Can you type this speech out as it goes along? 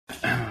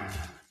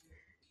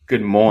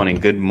Good morning,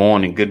 good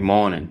morning, good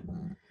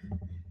morning,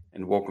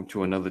 and welcome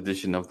to another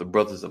edition of the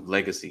Brothers of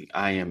Legacy.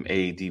 I am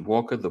A.D.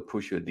 Walker, the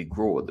pusher, the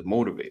grower, the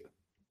motivator.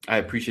 I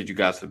appreciate you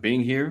guys for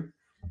being here.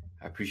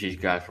 I appreciate you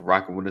guys for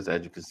rocking with us.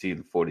 As you can see,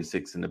 the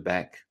 46 in the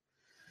back.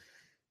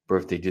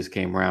 Birthday just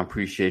came around.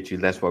 Appreciate you.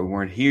 That's why we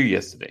weren't here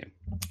yesterday.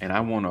 And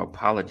I want to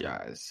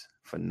apologize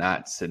for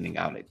not sending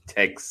out a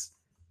text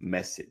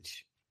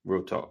message.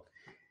 Real talk.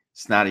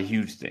 It's not a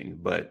huge thing,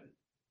 but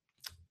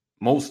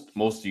most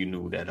of you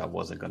knew that I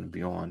wasn't going to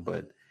be on,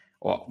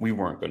 or we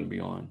weren't going to be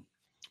on.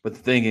 But the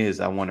thing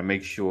is, I want to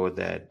make sure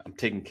that I'm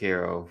taking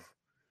care of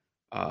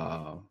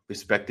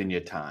respecting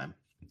your time,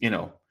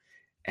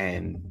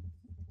 and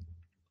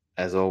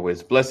as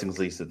always, blessings,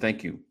 Lisa.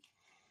 Thank you.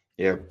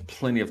 There are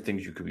plenty of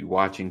things you could be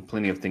watching,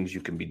 plenty of things you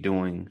can be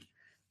doing,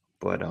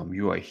 but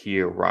you are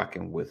here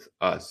rocking with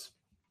us.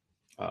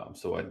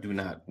 So I do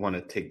not want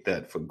to take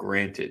that for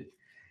granted.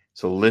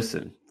 So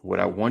listen,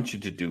 what I want you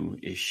to do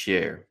is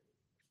share.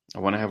 I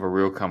want to have a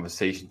real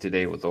conversation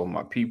today with all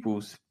my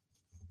peoples.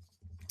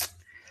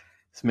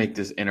 Let's make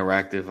this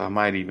interactive. I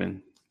might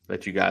even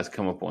let you guys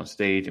come up on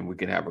stage and we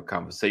can have a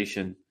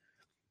conversation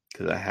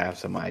because I have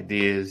some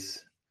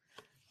ideas,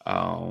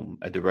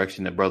 a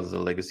direction that Brothers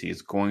of Legacy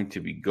is going to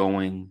be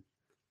going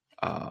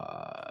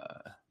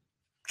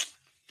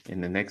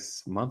in the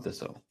next month or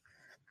so.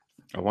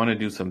 I want to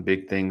do some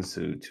big things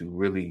to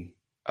really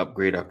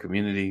upgrade our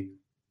community,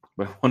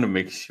 but I want to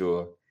make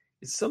sure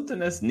it's something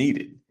that's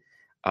needed.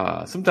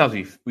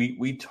 Sometimes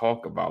we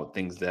talk about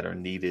things that are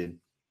needed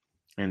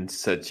in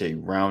such a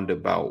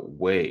roundabout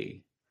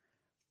way,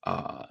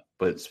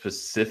 but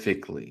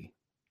specifically,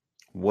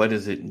 what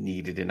is it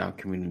needed in our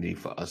community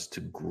for us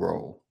to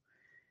grow?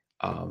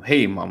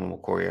 Hey, Mama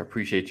McCory, I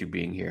appreciate you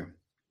being here.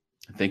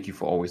 Thank you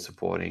for always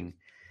supporting.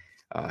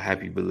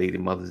 Happy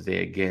belated Mother's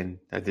Day again.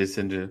 I did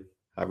send her.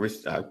 I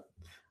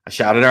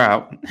shouted her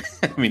out.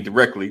 I mean,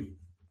 directly,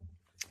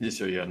 just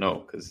so y'all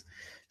know, because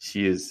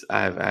she is.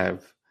 I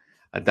have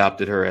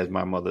adopted her as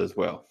my mother as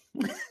well.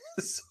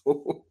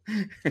 So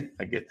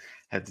I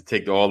have to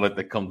take all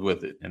that comes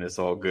with it, and it's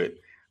all good.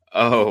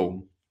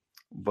 Oh,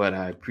 but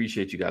I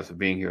appreciate you guys for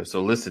being here.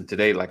 So listen,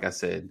 today, like I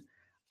said,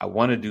 I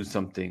want to do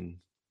something,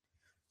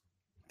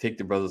 take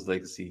the Brothers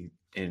Legacy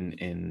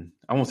in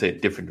I won't say a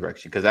different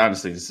direction, because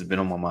honestly, this has been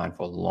on my mind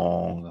for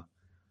a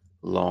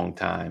long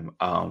time.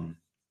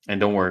 And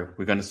don't worry,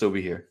 we're gonna still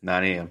be here,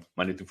 9 a.m.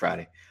 Monday through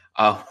Friday.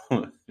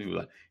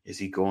 Like, is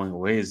he going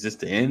away? Is this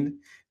the end?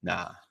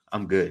 Nah,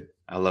 I'm good.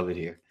 I love it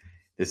here.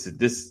 This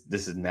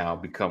is now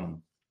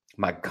become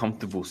my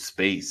comfortable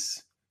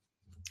space.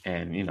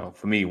 And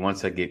for me,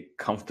 once I get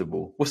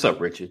comfortable, what's up,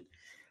 Richard?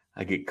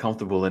 I get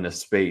comfortable in a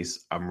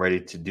space, I'm ready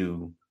to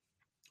do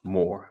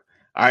more.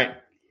 All right,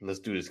 let's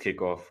do this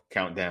kickoff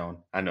countdown.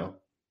 I know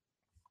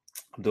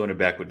I'm doing it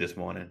backward this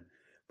morning,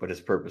 but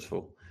it's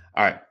purposeful.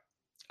 All right,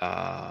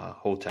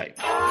 hold tight.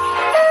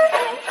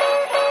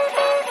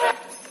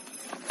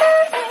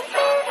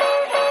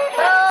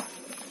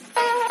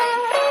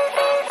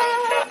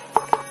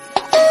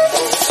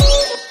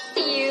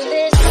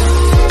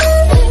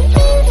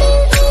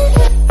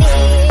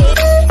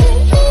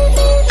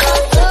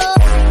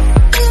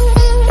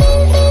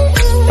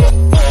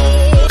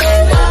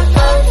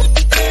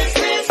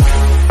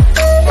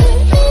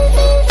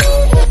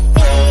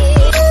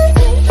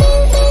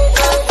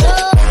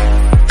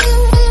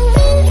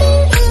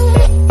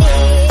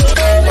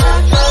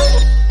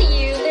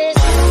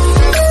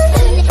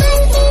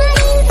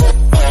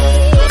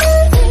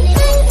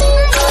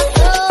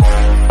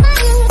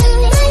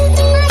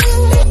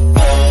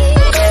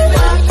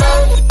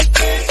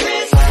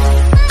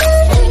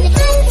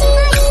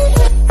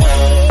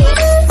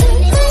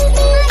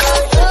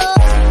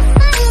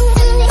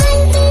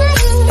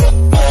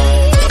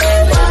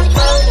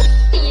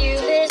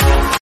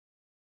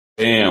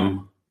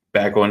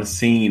 Back on the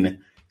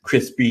scene,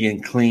 crispy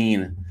and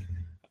clean.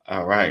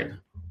 All right.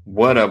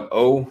 What up,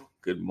 Oh?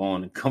 Good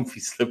morning. Comfy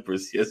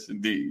slippers. Yes,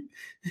 indeed.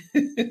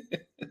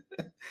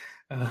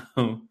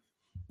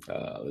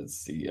 Let's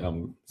see.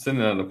 I'm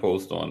sending out a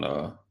post on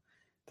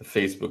the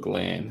Facebook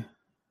land.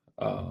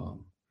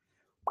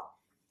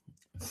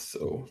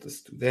 So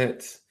let's do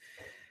that.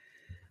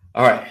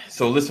 All right.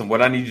 So listen,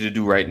 what I need you to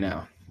do right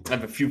now, I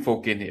have a few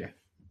folk in here.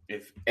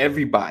 If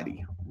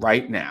everybody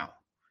right now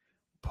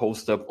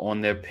post up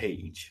on their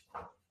page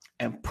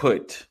and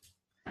put,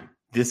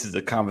 this is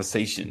a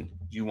conversation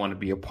you want to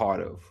be a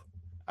part of,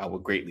 I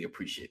would greatly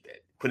appreciate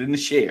that. Put it in the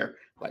share.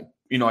 Like,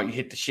 you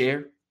hit the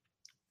share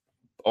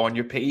on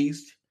your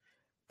page,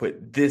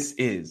 but this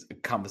is a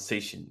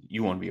conversation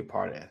you want to be a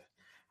part of.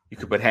 You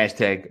could put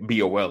hashtag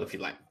BOL if you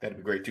like. That'd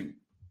be great too.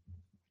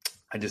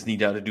 I just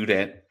need y'all to do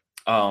that.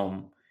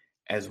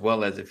 As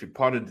well as if you're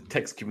part of the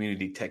text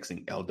community,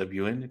 texting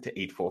LWN to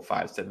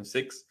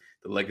 84576,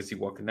 the Legacy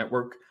Walker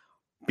Network.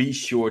 Be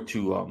sure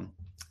to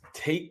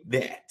take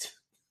that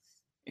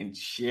and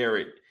share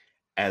it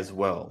as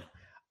well.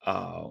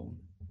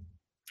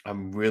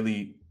 I'm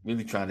really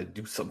trying to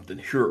do something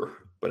here,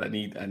 but I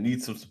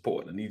need some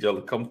support. I need y'all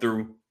to come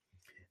through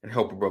and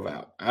help a brother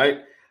out. All right.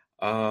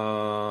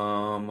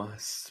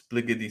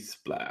 Spliggity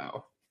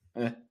splow.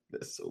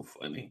 That's so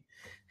funny.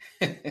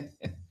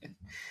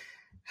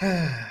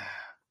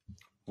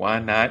 Why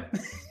not?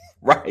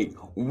 Right.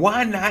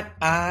 Why not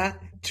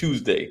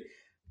Tuesday?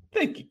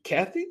 Thank you,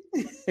 Kathy.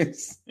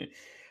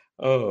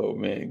 Oh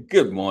man.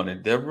 Good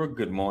morning, Deborah.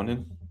 Good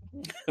morning.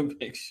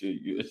 Make sure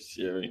you're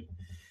sharing.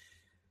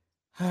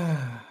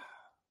 All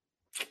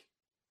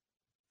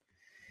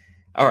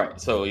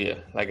right. So yeah,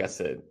 like I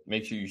said,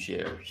 make sure you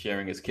share.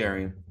 Sharing is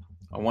caring.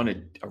 I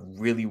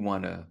really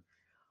want to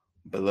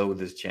blow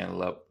this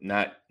channel up.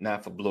 Not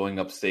for blowing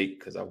up state,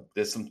 because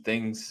there's some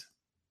things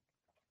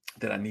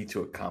that I need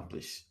to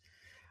accomplish.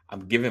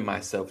 I'm giving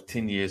myself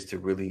 10 years to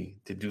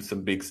do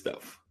some big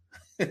stuff.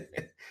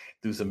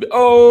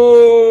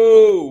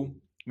 Oh,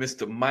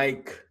 Mr.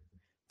 Mike,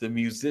 the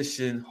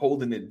musician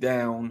holding it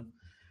down,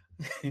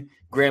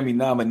 Grammy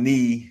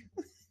nominee,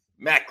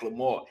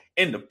 Macklemore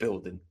in the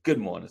building. Good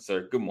morning,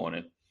 sir. Good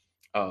morning.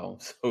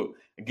 So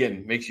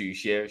again, make sure you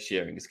share.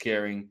 Sharing is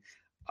caring.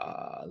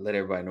 Let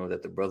everybody know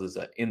that the brothers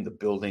are in the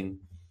building.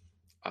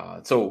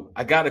 So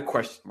I got a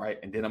question, right?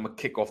 And then I'm gonna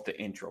kick off the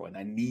intro, and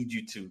I need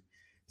you to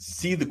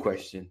see the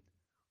question,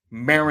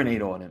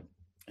 marinate on it.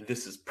 And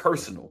this is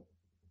personal.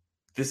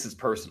 This is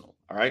personal.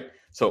 All right.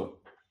 So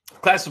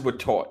classes were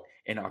taught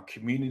in our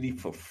community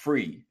for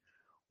free.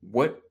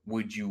 What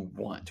would you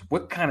want?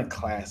 What kind of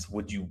class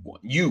would you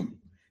want? You,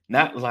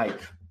 not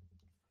like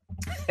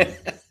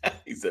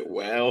he said,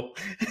 well,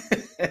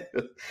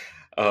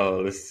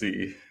 let's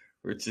see.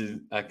 Richard,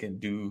 I can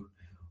do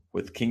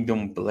with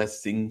Kingdom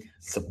Blessing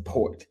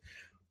support.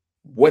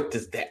 What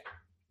does that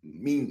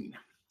mean?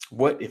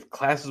 What if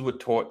classes were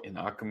taught in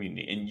our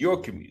community, in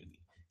your community,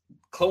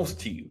 close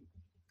to you,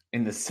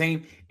 in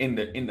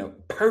the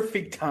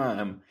perfect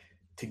time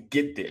to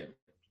get there?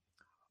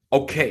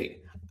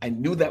 Okay, I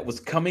knew that was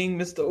coming,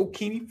 Mr.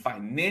 Okini.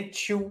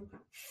 Financial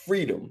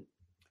freedom.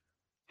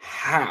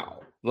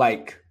 How?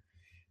 Like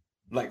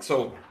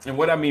so, and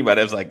what I mean by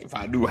that is, like, if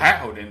I knew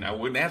how, then I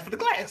wouldn't ask for the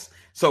class.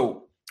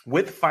 So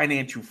with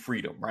financial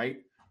freedom, right?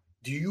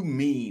 Do you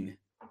mean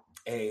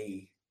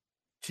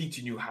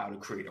teaching you how to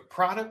create a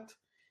product,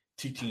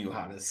 teaching you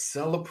how to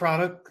sell a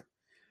product,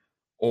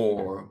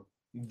 or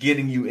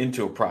getting you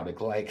into a product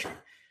like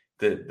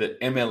the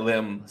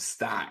MLM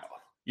style?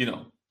 I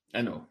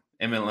know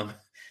MLM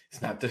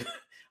is not the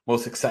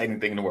most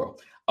exciting thing in the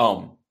world.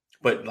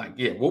 But like,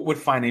 yeah, what would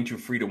financial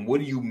freedom, what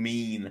do you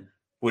mean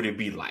would it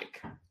be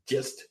like?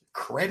 Just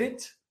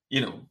credit?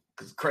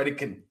 Because credit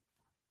can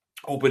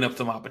open up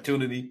some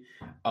opportunity.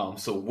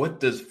 So what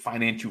does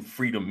financial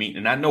freedom mean?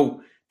 And I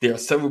know there are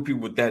several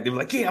people with that. They're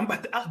like, yeah,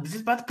 I'm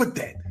just about to put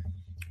that.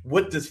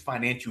 What does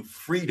financial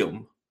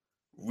freedom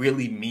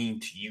really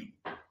mean to you?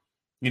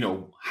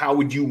 How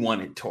would you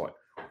want it taught?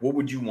 What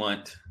would you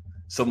want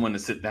someone to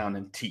sit down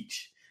and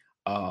teach?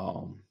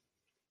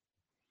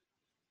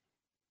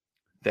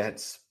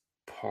 That's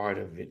part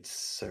of it,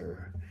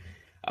 sir.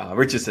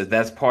 Richard says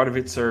that's part of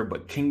it, sir,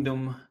 but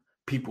kingdom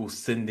people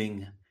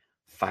sending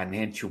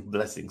financial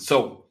blessings.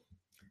 So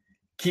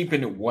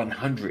keeping it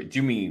 100,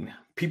 you mean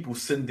people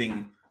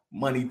sending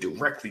money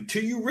directly to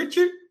you,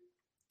 Richard?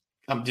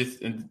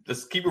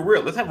 Let's keep it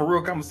real. Let's have a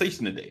real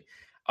conversation today.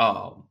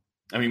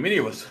 Many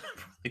of us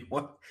really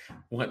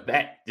want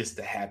that just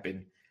to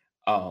happen.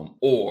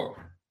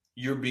 Or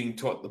you're being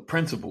taught the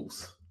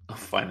principles of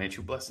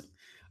financial blessing.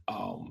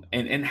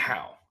 And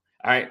how.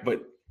 All right,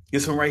 but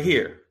this one right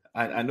here,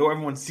 I know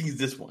everyone sees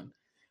this one.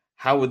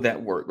 How would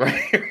that work,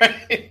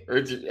 right?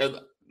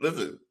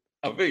 Listen,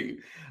 I feel you.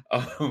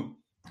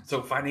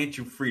 So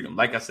financial freedom,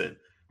 like I said,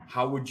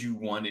 how would you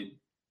want it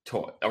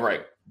taught? All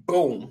right,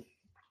 boom.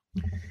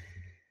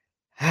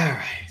 All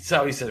right.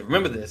 So he said,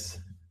 remember this.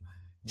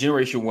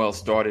 Generational wealth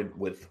started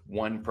with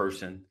one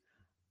person.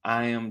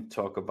 I am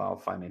talk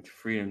about financial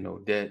freedom, no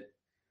debt,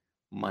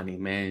 money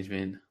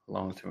management,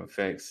 long-term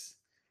effects,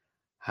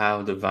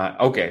 how to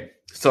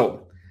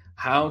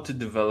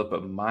develop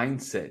a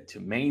mindset to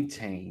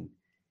maintain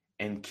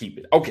and keep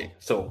it. Okay,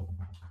 so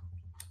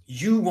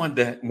you want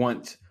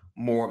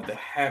more of the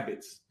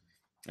habits.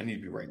 I need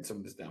to be writing some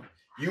of this down.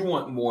 You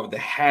want more of the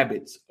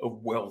habits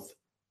of wealth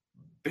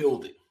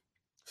building.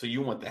 So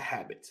you want the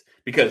habits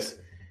because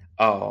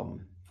so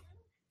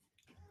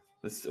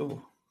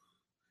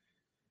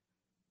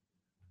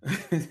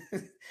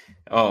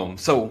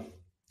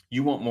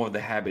you want more of the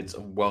habits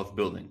of wealth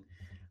building,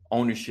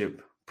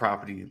 ownership,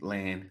 property,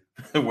 land,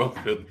 wealth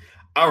building.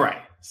 All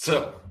right.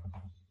 So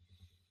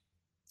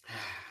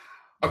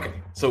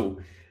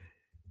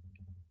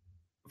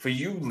for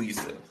you,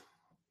 Lisa,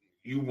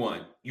 you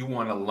want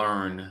to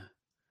learn.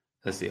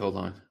 Let's see. Hold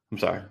on. I'm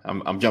sorry.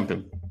 I'm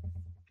jumping.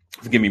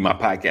 Forgive me, my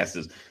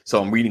podcasters.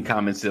 So I'm reading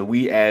comments that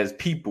we as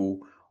people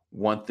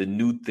want the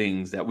new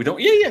things that we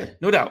don't. Yeah,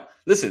 no doubt.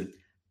 Listen,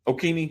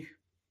 Okini,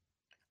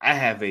 I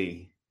have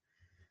a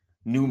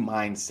new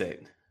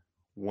mindset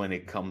when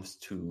it comes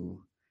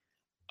to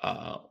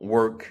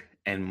work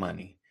and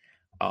money.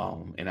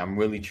 And I'm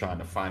really trying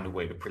to find a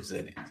way to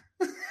present it.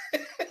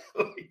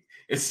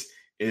 it's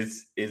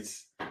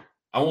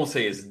I won't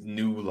say it's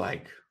new,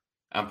 like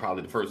I'm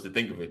probably the first to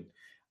think of it.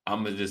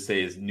 I'm gonna just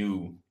say it's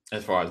new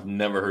as far as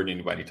never heard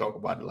anybody talk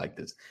about it like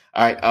this.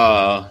 All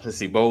right, let's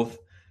see. Both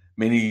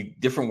many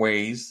different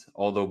ways,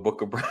 although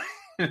Book of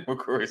Brian, of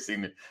course,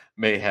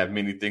 may have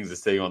many things to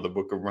say on the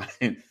Book of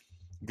Brian.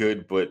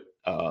 Good, but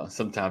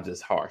sometimes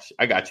it's harsh.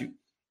 I got you.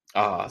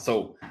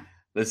 So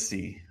let's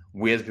see.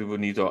 Where's people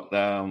need to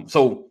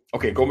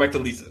okay, go back to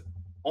Lisa.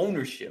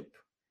 Ownership,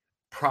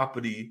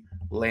 property,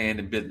 land,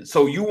 and business.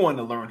 So you want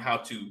to learn how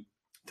to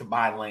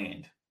buy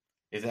land.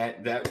 Is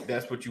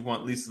that's what you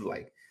want, Lisa?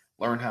 Like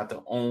learn how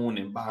to own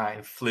and buy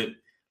and flip,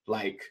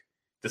 like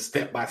the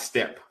step by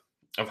step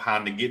of how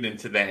to get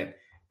into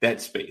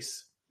that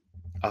space.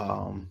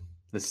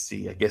 Let's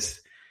see. I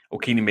guess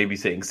Okini may be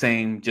saying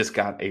same. Just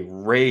got a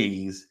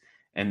raise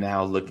and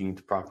now looking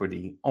to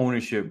property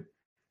ownership,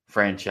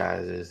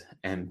 franchises,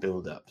 and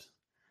build ups.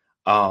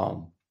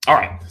 All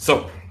right.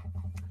 So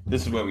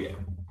this is where we at.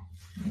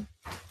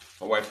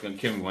 My wife's gonna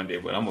kill me one day,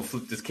 but I'm gonna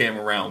flip this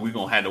camera around. We're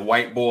gonna have the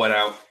whiteboard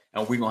out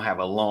and we're gonna have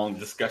a long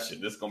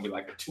discussion. This is gonna be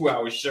like a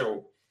 2-hour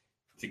show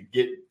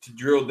to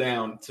drill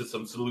down to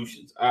some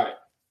solutions. All right.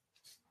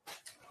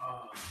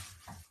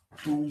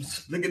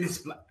 Look at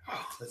this.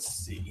 Let's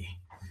see.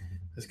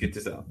 Let's get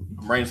this out.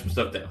 I'm writing some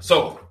stuff down.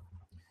 So,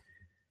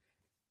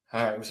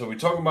 all right. So we're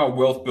talking about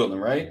wealth building,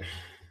 right?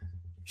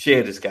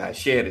 Share this, guys.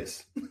 Share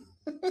this.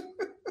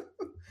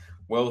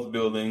 Wealth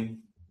building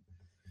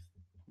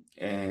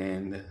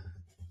and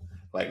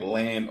like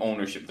land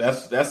ownership.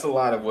 That's a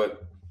lot of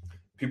what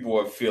people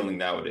are feeling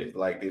nowadays.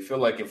 Like they feel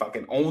like if I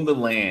can own the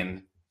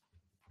land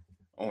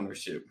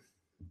ownership,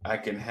 I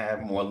can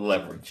have more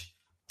leverage.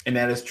 And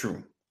that is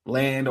true.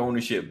 Land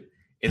ownership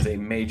is a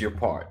major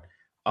part.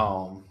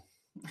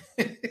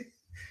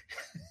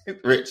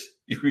 Rich,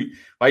 why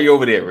are you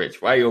over there,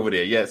 Rich? Why are you over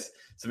there? Yes,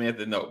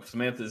 Samantha. No,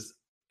 Samantha's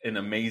an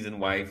amazing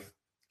wife.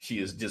 She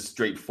is just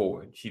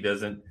straightforward.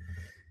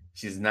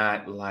 She's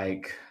not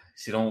like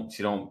she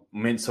don't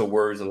mince her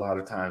words a lot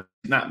of times.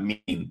 She's not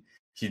mean.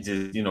 She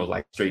just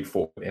like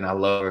straightforward, and I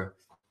love her,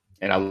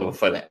 and I love her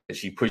for that.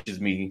 She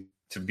pushes me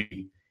to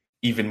be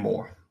even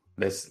more.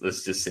 Let's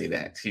just say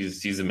that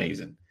she's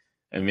amazing,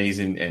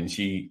 and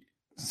she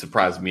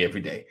surprises me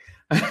every day.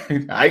 All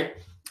right.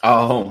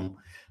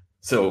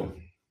 So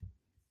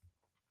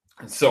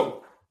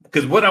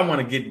because what I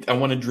want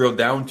to drill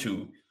down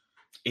to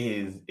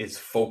is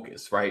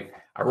focus, right?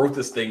 I wrote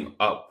this thing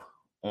up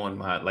on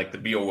my the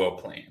BOL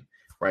plan,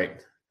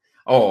 right?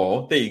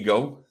 Oh, there you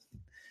go.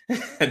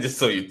 I just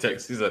saw your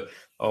text. She's like,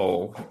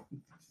 oh,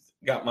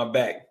 got my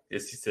back.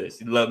 Yes, she said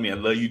she loved me. I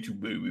love you too,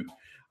 baby.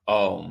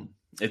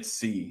 Let's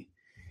see.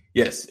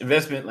 Yes,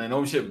 investment, land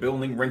ownership,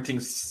 building, renting,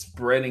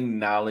 spreading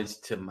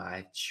knowledge to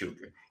my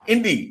children.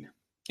 Indeed,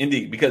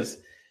 because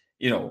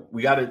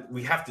we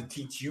have to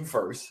teach you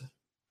first,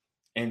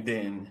 and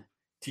then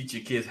teach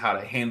your kids how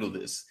to handle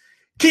this.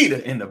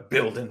 Keita in the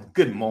building.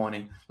 Good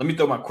morning. Let me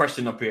throw my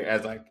question up here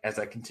as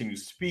I continue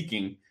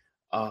speaking.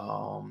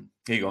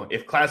 Here you go.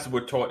 If classes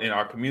were taught in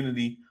our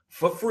community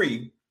for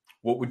free,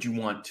 what would you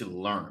want to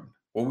learn?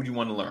 What would you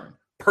want to learn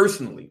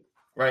personally,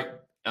 right?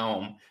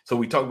 So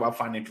we talked about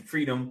financial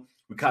freedom.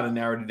 We kind of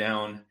narrowed it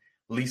down.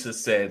 Lisa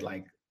said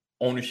like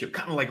ownership,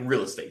 kind of like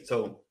real estate.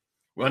 So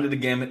we're under the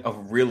gamut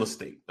of real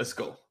estate. Let's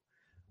go.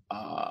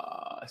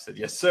 I said,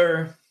 yes,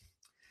 sir.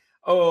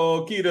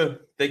 Oh, Keita,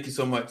 thank you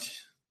so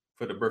much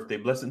for the birthday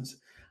blessings.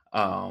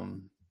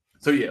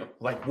 So yeah,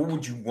 like what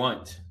would you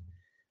want?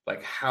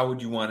 Like how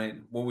would you want it?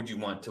 What would you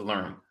want to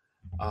learn?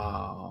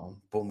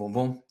 Boom, boom,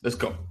 boom. Let's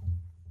go.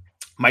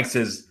 Mike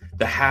says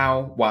the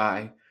how,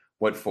 why,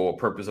 what for,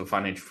 purpose of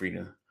financial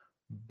freedom,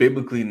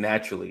 biblically,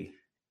 naturally,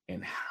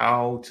 and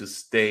how to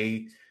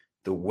stay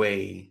the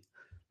way,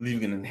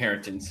 leaving an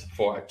inheritance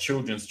for our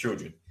children's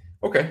children.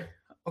 Okay.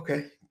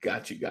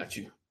 Got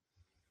you.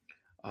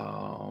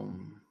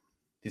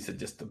 He said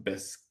just the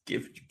best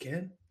gift you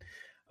can.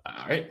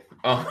 All right.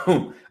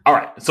 All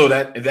right. So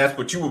that's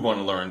what you were going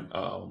to learn,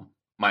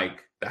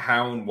 Mike, the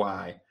how and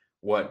why,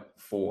 what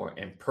for,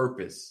 and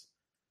purpose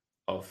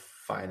of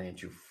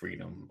financial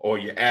freedom, or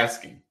you're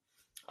asking.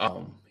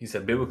 He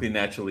said biblically,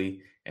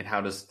 naturally, and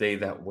how to stay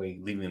that way,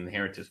 leaving an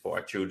inheritance for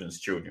our children's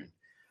children.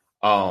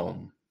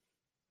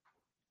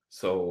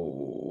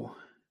 So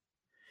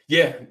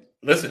yeah,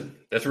 listen,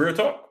 that's real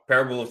talk.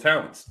 Parable of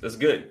talents. That's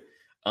good.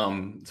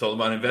 It's all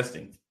about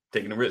investing,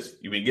 taking a risk.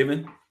 You've been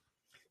given,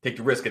 take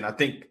the risk. And I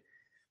think,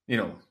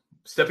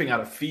 stepping out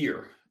of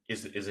fear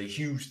is a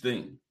huge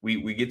thing.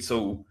 We get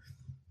so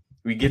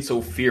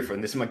fearful.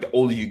 And this is like the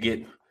older you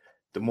get,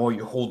 the more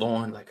you hold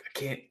on. Like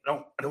I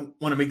don't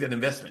want to make that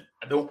investment.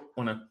 I don't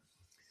want to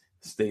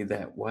stay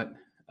that what?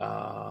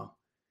 I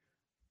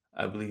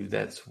believe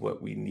that's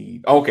what we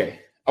need.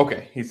 Okay.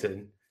 He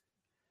said,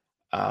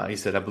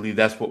 I believe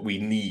that's what we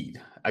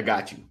need. I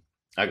got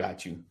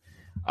you.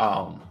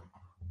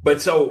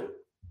 But so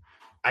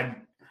I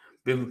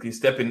biblically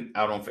stepping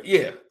out on faith.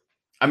 Yeah.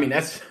 I mean,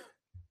 that's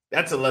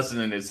a lesson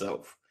in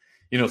itself.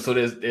 So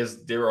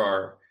there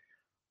are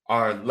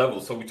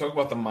levels. So we talk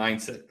about the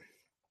mindset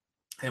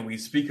and we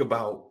speak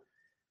about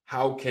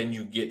how can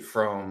you get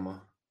from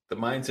the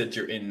mindset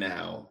you're in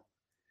now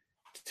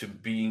to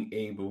being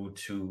able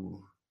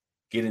to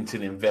get into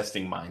the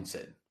investing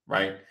mindset,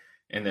 right?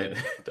 And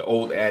the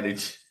old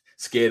adage,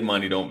 scared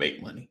money don't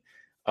make money.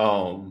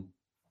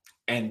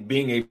 And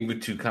being able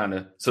to kind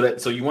of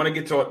so you want to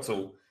get taught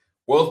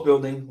wealth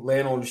building,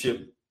 land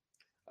ownership,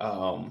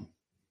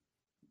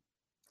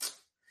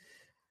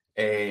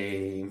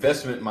 a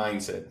investment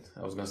mindset.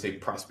 I was going to say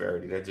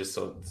prosperity. That just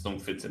so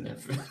don't fits in there.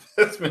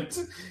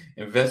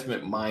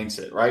 investment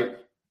mindset, right?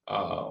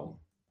 All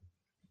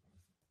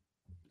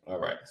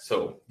right.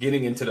 So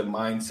getting into the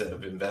mindset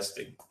of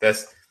investing,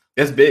 that's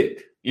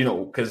big,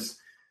 because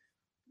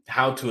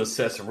how to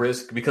assess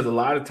risk, because a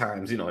lot of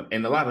times,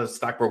 and a lot of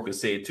stockbrokers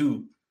say it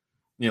too,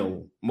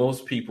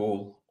 most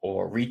people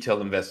or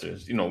retail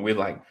investors, we're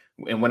like,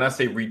 and when I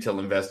say retail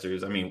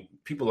investors, I mean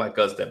people like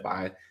us that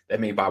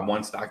may buy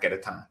one stock at a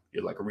time.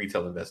 You're like a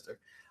retail investor.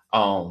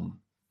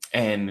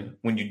 And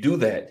when you do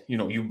that,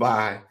 you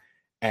buy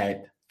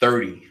at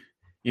 30,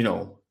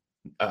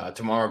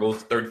 tomorrow goes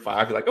to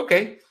 35. You're like,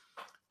 okay,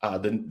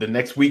 the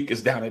next week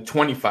is down at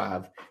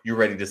 25. You're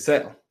ready to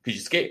sell because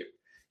you're scared,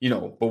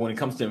 but when it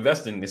comes to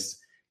investing, it's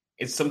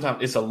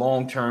sometimes it's a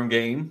long-term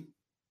game.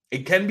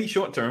 It can be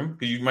short-term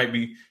because you might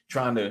be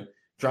trying to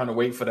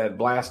wait for that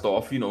blast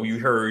off. You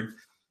heard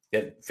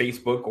that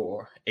Facebook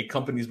or a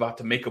company's about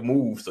to make a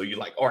move. So you're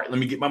like, all right, let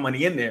me get my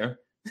money in there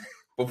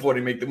before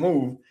they make the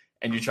move.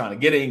 And you're trying to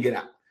get in, get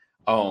out.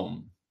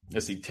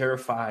 Let's see,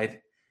 terrified.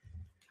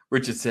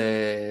 Richard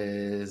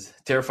says,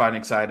 terrified and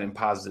excited and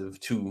positive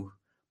too,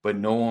 but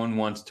no one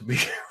wants to be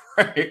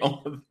right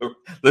on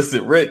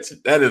listen, Rich,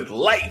 that is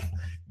life.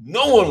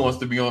 No one wants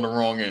to be on the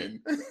wrong end.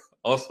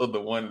 Also the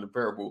one in the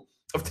parable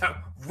of time.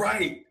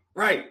 Right.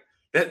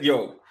 That,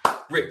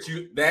 Rich,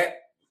 there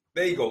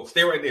you go.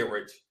 Stay right there,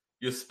 Rich.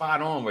 You're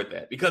spot on with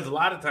that. Because a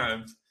lot of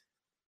times,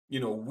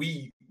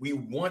 we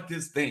want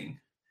this thing,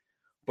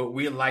 but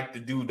we like the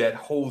dude that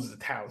holds the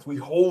talents. We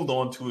hold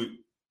on to it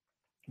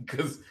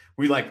because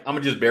we like, I'm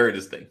gonna just bury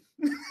this thing.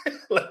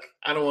 Like,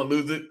 I don't want to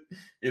lose it.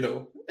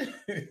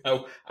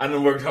 I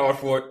done worked hard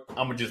for it.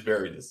 I'm gonna just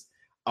bury this.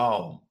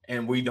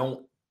 And we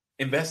don't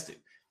invest it,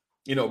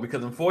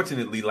 because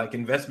unfortunately, like,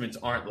 investments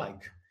aren't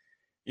like,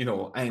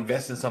 I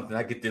invest in something,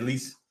 I get to at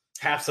least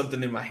have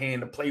something in my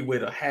hand to play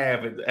with or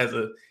have it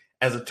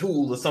as a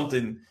tool or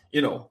something.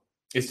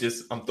 It's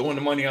just, I'm throwing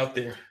the money out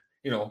there.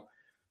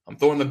 I'm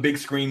throwing the big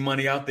screen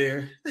money out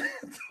there.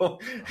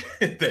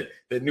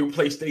 that new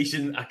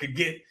PlayStation I could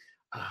get,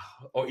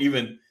 or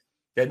even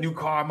that new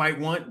car I might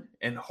want,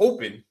 and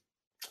hoping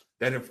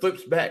that it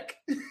flips back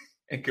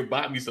and could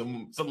buy me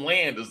some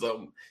land or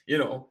something.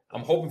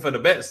 I'm hoping for the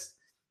best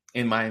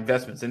in my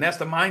investments. And that's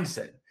the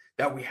mindset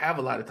that we have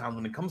a lot of times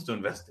when it comes to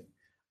investing.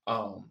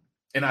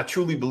 And I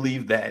truly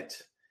believe that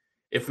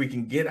if we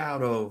can get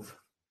out of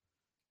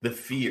the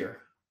fear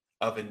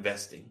of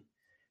investing,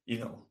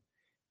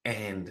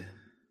 and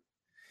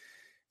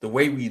the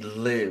way we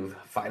live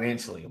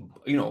financially,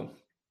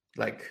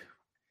 like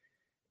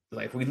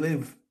we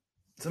live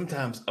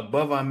sometimes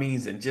above our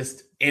means and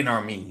just in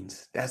our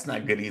means. That's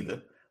not good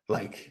either.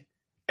 Like,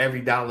 every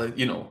dollar,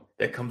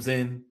 that comes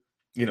in,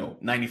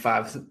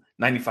 95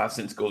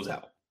 cents goes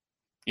out.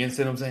 You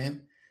understand what I'm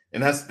saying?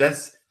 And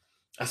that's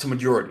a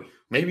majority,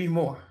 maybe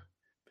more,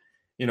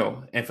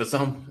 and for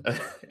some,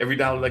 every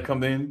dollar that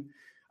comes in,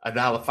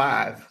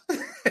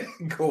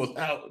 $1.05 goes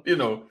out,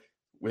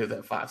 where's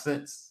that 5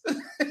 cents?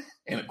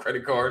 And a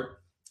credit card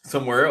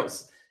somewhere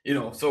else,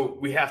 so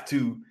we have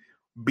to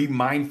be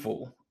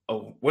mindful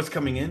of what's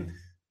coming in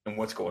and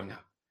what's going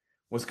out,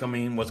 what's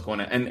coming in, what's going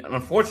out. And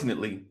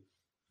unfortunately,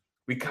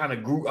 we kind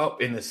of grew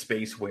up in a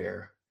space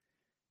where,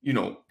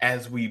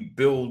 as we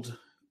build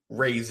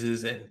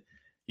raises and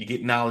you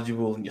get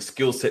knowledgeable and your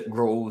skill set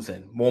grows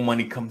and more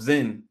money comes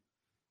in,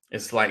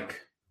 it's like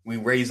we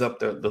raise up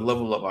the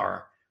level of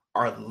our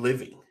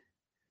living,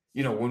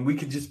 when we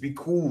could just be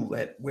cool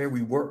at where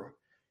we were.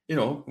 We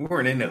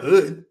weren't in the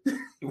hood.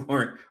 We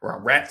weren't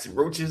around rats and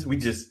roaches. We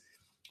just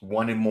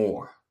wanted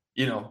more.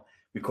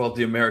 We call it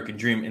the American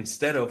dream,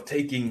 instead of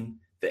taking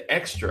the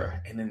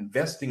extra and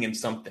investing in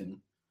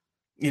something,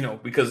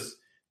 because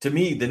to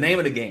me, the name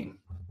of the game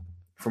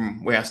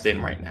from where I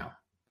stand right now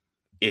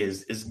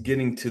is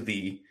getting to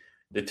the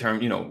term,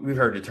 we've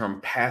heard the term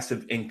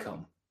passive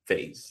income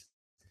phase,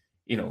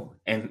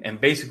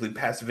 and basically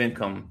passive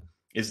income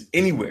is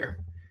anywhere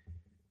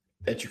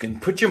that you can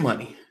put your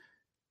money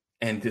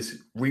and just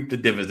reap the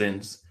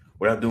dividends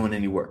without doing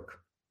any work.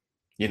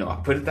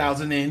 I put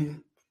 $1,000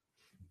 in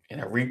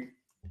and I reap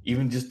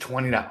even just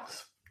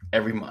 $20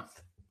 every month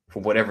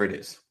for whatever it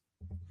is.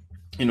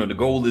 The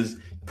goal is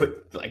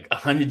put like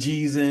 100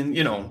 G's in,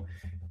 and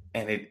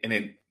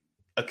it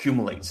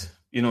accumulates.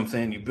 You know what I'm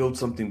saying? You build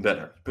something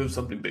better, build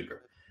something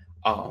bigger.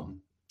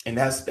 And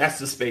that's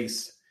the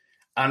space.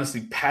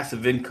 Honestly,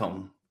 passive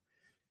income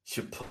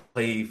should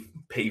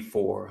pay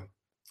for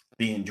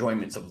the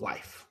enjoyments of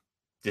life.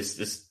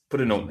 Just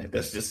put a note in there.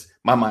 That's just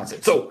my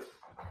mindset. So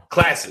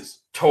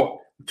classes, talking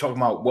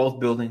about wealth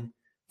building,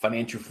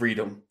 financial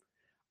freedom.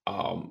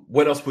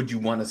 What else would you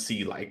want to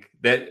see? Like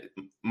that,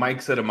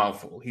 Mike said a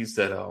mouthful. He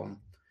said,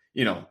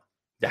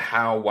 the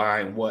how,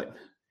 why, and what,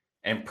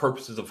 and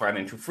purposes of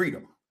financial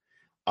freedom.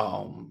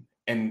 And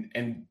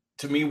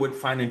to me, with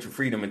financial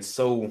freedom, it's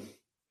so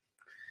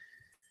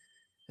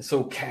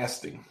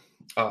casting.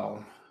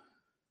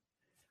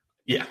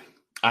 Yeah,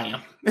 I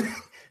am.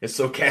 It's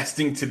so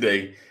casting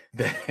today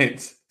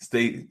that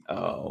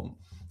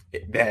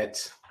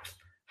that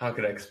how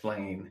could I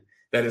explain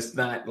that it's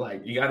not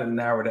like you got to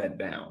narrow that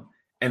down.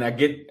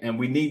 And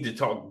we need to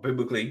talk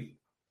biblically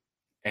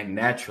and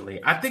naturally.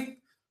 I think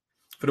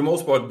for the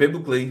most part,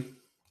 biblically,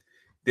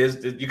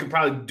 you can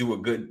probably do a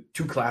good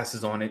 2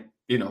 classes on it,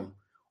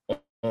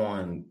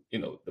 on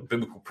the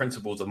biblical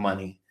principles of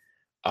money.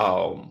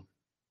 But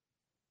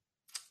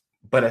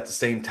at the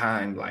same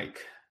time, like,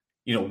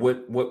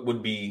 what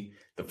would be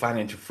the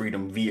financial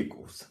freedom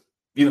vehicles,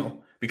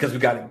 because we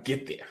got to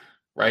get there,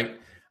 right?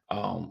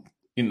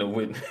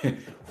 When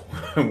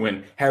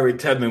when Harriet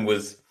Tubman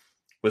was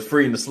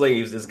freeing the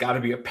slaves, there's got to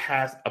be a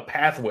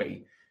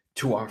pathway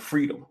to our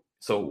freedom.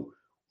 So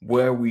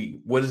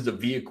what is the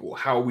vehicle?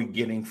 How are we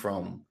getting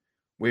from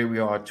where we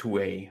are to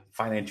a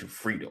financial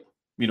freedom?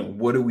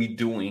 What are we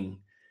doing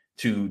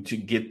to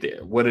get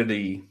there? What are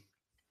the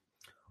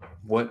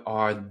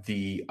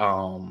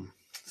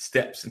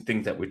steps and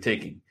things that we're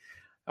taking?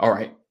 All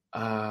right.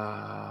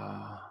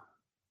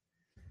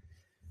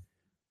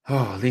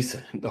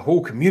 Lisa, the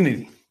whole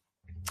community.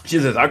 She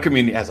says our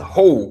community as a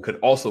whole could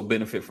also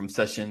benefit from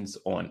sessions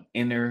on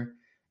inner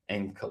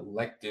and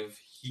collective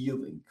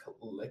healing.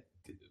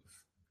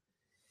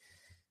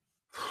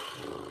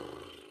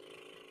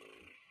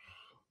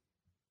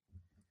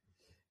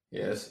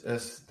 Yes,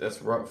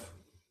 that's rough.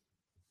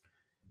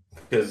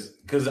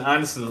 Because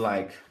honestly,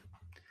 like,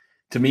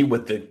 to me,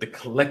 with the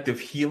collective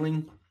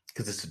healing,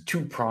 because it's a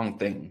 2-pronged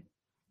thing.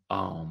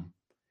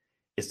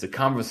 It's the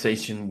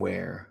conversation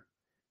where,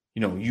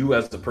 you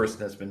as the person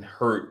that's been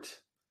hurt,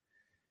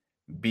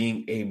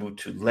 being able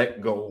to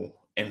let go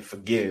and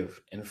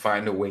forgive and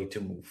find a way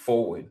to move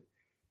forward.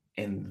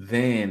 And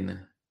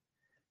then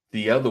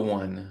the other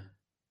one,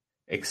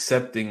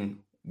 accepting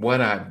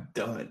what I've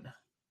done,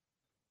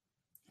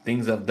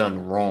 things I've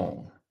done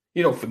wrong,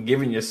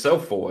 forgiving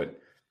yourself for it,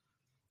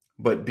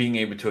 but being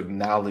able to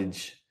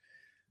acknowledge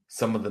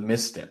some of the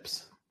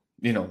missteps,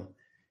 and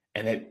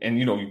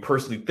you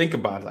personally think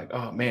about it, like,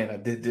 oh man, I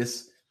did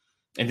this.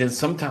 And then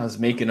sometimes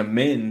making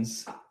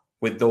amends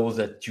with those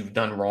that you've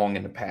done wrong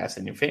in the past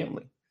in your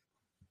family.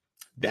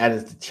 That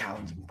is the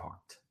challenging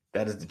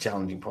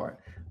part.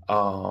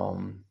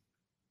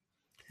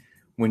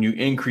 When you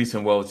increase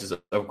in wealth, just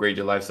upgrade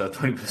your lifestyle,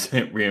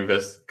 20%,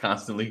 reinvest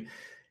constantly.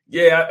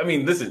 Yeah, I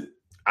mean, listen,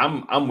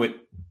 I'm with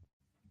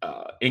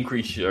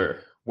increase your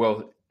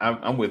wealth.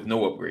 I'm with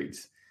no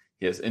upgrades.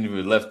 Yes, and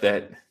we left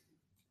that.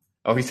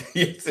 Oh,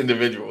 yes,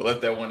 individual.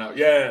 Left that one out.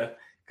 Yeah,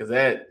 because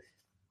that.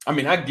 I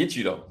mean, I get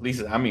you though,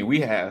 Lisa. I mean, we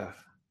have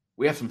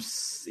some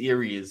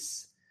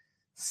serious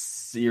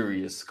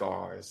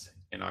scars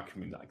in our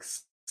community, like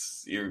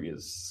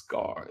serious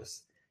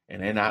scars,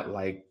 and they're not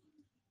like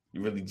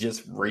really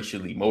just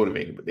racially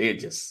motivated, but they're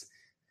just,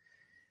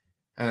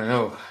 I don't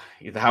know,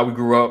 either how we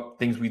grew up,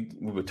 things we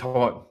were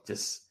taught.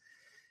 Just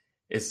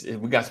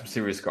we got some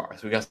serious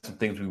scars. We got some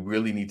things we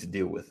really need to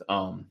deal with.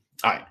 All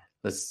right,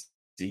 let's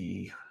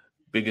see.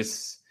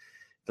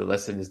 The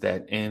lesson is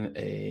that in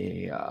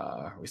a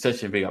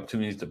recession, big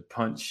opportunities to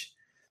punch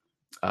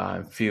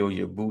and feel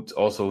your boots.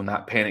 Also,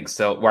 not panic,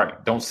 sell.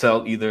 Right, don't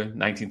sell either.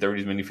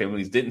 1930s, many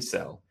families didn't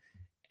sell,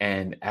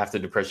 and after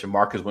depression,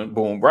 markets went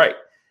boom. Right,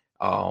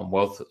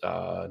 wealth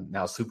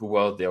now super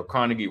wealth. Dale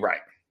Carnegie.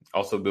 Right,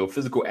 also build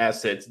physical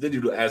assets,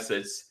 digital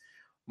assets,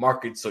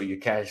 markets, so your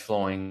cash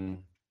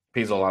flowing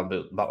pays all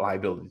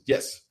liabilities.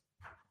 Yes,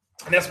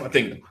 and that's my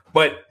thing.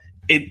 But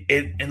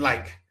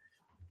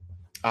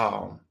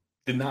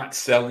the not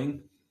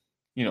selling,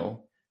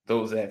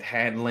 those that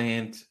had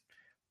land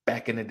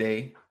back in the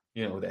day,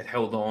 that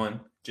held on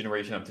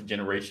generation after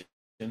generation,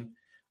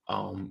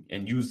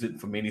 and used it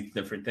for many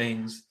different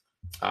things,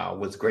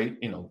 was great.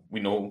 We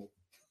know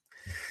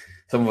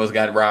some of us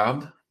got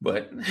robbed,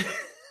 but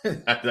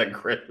I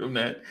digress from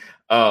that.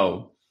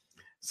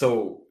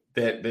 So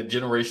that the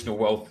generational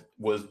wealth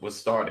was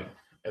starting,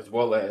 as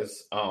well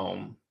as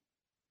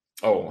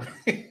sorry,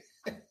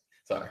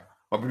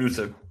 my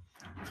producer.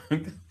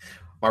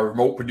 My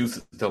remote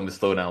producer told me to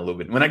slow down a little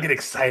bit. When I get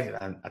excited,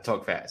 I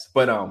talk fast.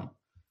 But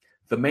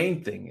the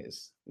main thing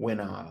is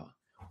when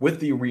with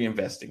the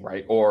reinvesting,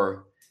 right?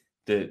 Or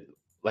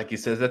like he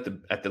says at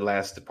the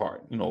last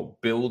part,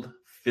 build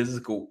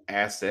physical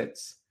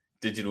assets,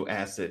 digital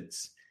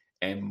assets,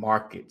 and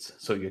markets,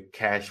 so your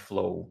cash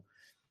flow,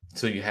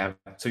 so you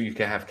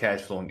can have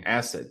cash flowing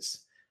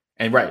assets,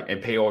 and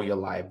pay all your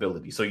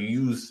liabilities. So you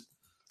use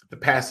the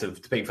passive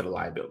to pay for the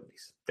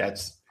liabilities. That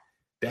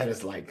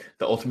is like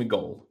the ultimate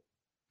goal,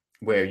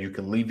 where you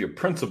can leave your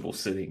principal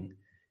sitting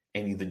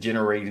and either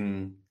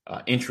generating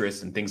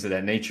interest and things of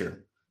that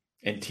nature,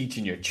 and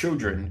teaching your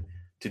children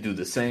to do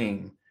the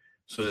same.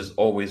 So there's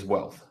always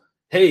wealth.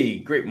 Hey,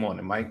 great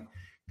morning,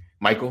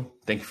 Michael.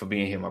 Thank you for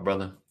being here, my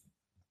brother.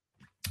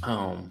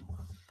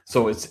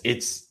 So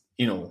it's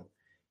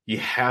you you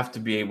have to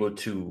be able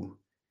to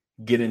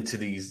get into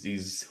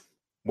these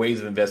ways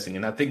of investing.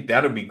 And I think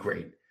that'll be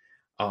great.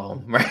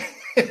 Right.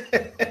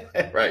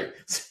 Right.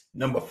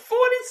 Number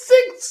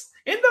 46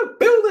 in the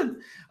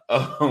building.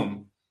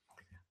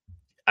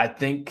 I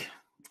think,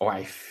 or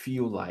I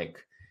feel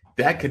like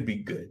that could be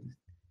good.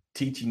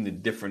 Teaching the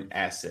different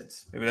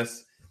assets. Maybe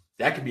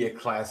that could be a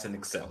class in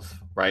itself,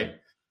 right?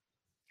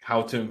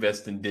 How to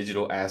invest in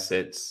digital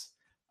assets.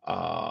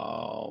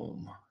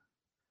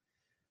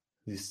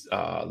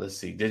 Let's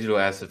see, digital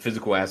assets,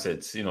 physical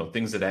assets,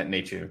 things of that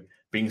nature.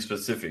 Being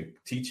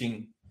specific,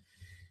 teaching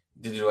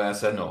digital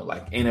assets,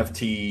 like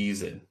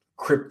NFTs and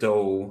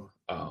crypto,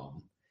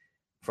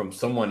 from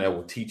someone that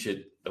will teach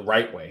it the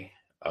right way.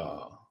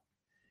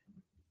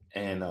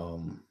 And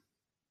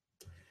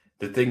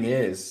the thing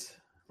is,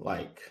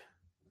 like,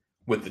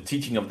 with the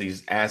teaching of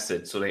these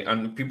assets, so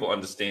people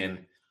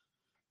understand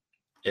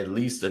at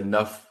least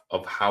enough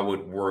of how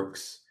it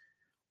works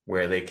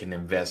where they can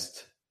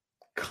invest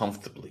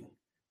comfortably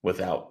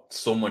without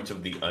so much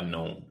of the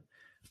unknown.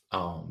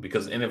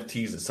 Because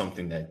NFTs is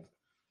something that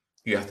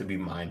you have to be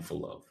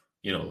mindful of.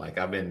 Like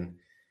I've been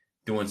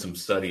doing some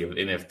study of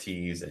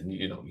NFTs, and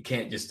you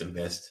can't just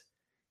invest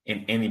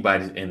in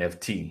anybody's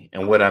NFT.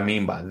 And what I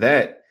mean by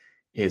that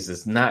is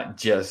it's not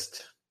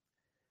just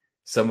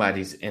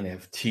somebody's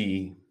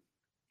NFT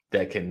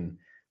that can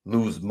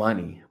lose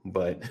money,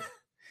 but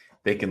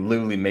they can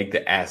literally make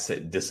the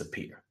asset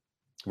disappear.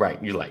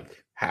 Right. You're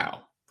like,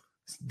 how?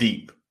 It's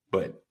deep.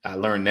 But I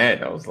learned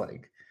that. I was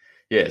like,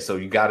 yeah, so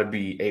you got to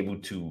be able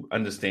to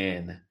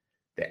understand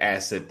the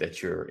asset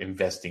that you're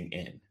investing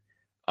in.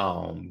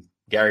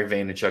 Gary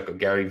Vaynerchuk, or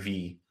Gary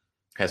V,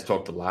 has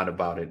talked a lot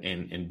about it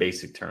in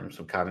basic terms.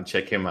 So kind of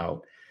check him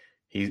out.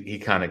 He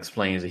kind of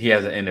explains that he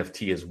has an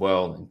NFT as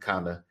well, and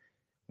kind of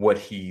what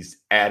he's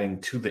adding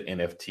to the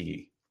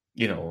NFT.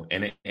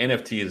 And an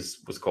NFT is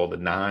what's called a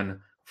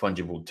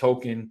non-fungible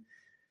token.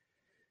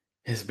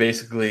 It's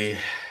basically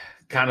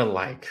kind of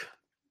like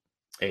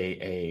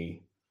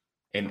an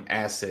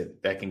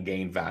asset that can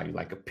gain value,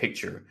 like a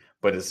picture,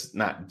 but it's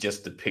not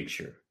just the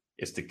picture,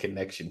 it's the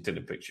connection to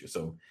the picture.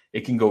 So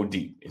it can go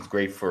deep. It's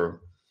great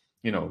for,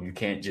 you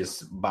can't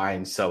just buy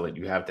and sell it.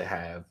 You have to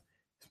have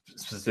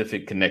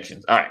specific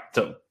connections. All right.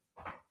 So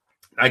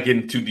not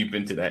getting too deep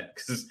into that,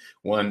 because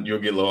one, you'll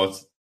get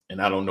lost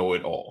and I don't know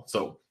it all.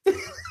 So,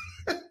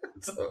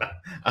 so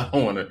I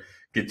don't want to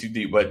get too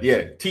deep, but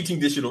yeah, teaching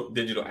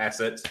digital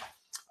assets.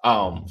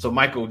 So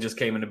Michael just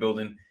came in the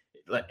building,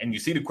 and you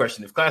see the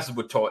question: if classes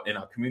were taught in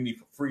our community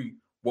for free,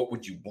 what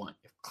would you want?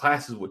 If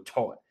classes were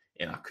taught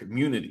in our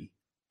community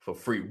for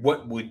free,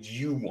 what would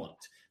you want?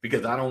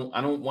 Because I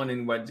don't want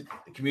anybody.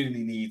 The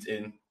community needs,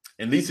 and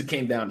Lisa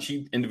came down.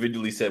 She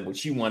individually said what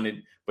she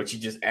wanted, but she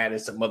just added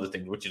some other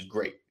things, which is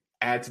great.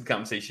 Add to the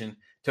conversation.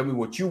 Tell me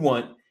what you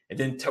want, and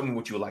then tell me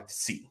what you would like to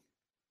see.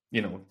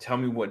 Tell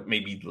me what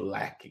may be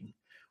lacking.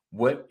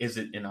 What is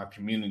it in our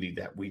community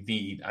that we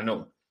need? I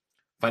know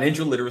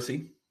financial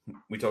literacy.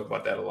 We talk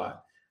about that a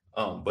lot.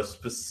 But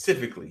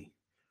specifically,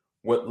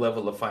 what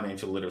level of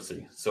financial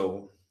literacy?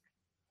 So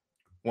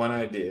one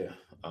idea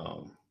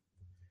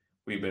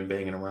we've been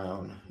banging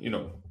around,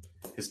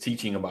 is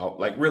teaching about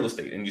like real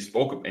estate. And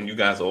you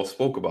guys all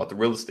spoke about the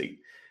real estate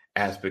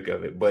aspect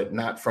of it, but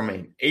not from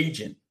an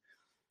agent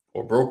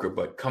or broker,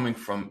 but coming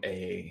from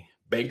a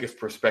banker's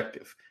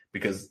perspective.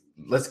 Because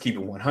let's keep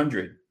it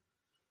 100.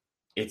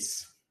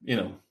 It's,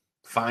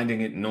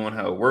 finding it and knowing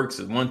how it works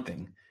is one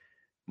thing.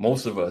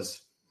 Most of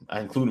us,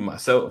 I including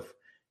myself,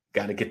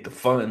 got to get the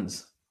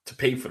funds to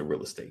pay for the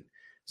real estate.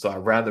 So I'd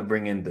rather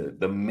bring in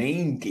the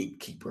main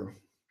gatekeeper,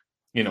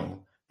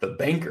 the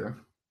banker,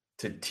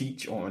 to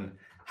teach on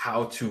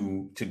how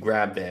to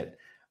grab that,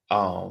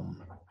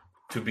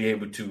 to be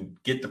able to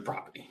get the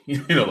property.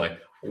 Like,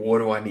 what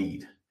do I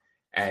need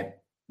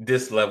at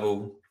this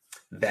level,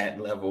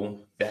 that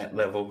level,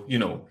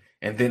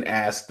 and then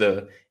ask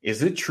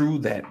is it true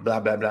that blah,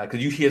 blah, blah?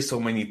 Because you hear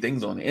so many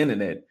things on the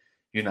internet,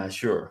 you're not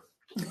sure.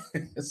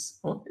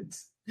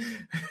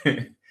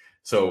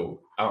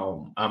 So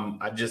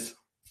I just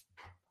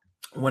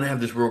want to have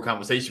this real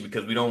conversation,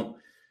 because we don't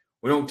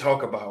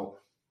talk about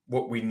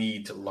what we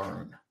need to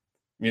learn.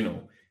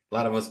 A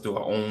lot of us do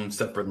our own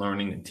separate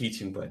learning and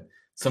teaching, but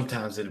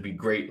sometimes it'd be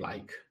great,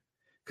 like,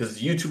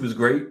 because YouTube is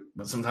great,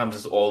 but sometimes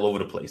it's all over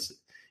the place.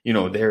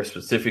 They're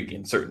specific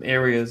in certain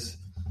areas,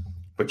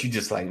 but you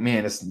just like,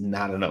 man, it's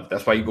not enough.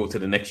 That's why you go to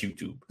the next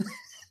YouTube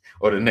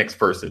or the next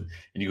person,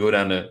 and you go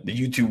down the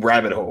YouTube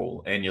rabbit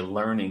hole, and you're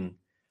learning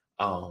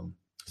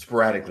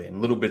sporadically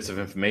and little bits of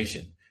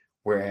information.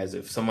 Whereas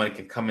if somebody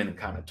can come in and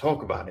kind of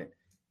talk about it,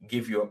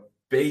 give you a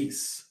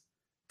base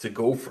to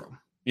go from,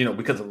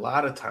 because a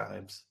lot of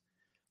times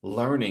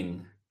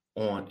learning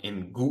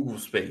in Google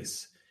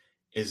space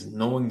is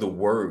knowing the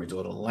words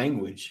or the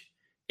language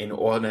in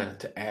order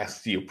to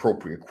ask the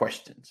appropriate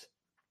questions,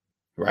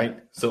 right?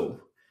 So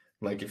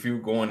like if you're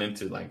going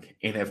into like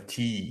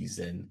NFTs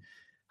and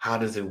how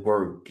does it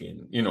work,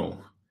 and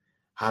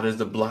how does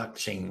the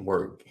blockchain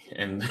work,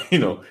 and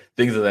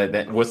things of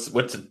that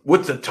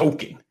what's a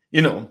token,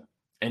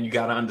 and you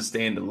got to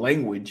understand the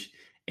language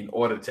in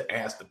order to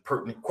ask the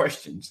pertinent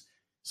questions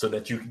so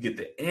that you can get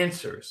the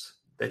answers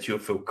that you'll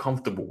feel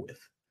comfortable with.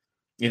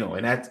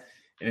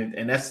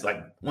 And that's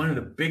like one of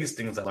the biggest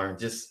things I learned.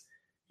 Just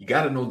you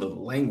got to know the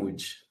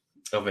language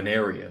of an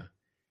area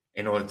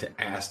in order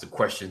to ask the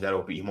questions that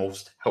will be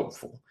most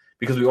helpful.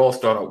 Because we all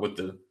start out with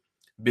the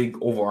big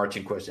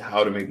overarching question: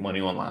 how to make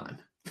money online.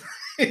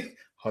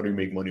 How do you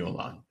make money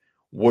online?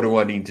 What do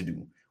I need to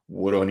do?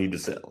 What do I need to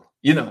sell?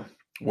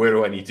 Where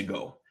do I need to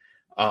go?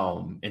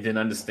 And then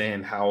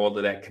understand how all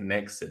of that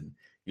connects, and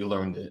you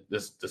learn the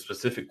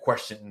specific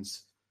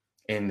questions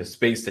in the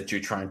space that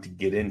you're trying to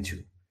get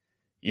into.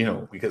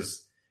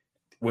 Because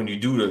when you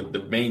do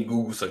the main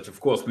Google search, of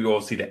course, we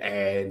all see the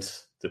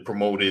ads, the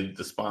promoted,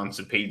 the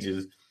sponsored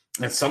pages,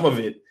 and some of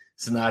it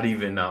is not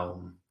even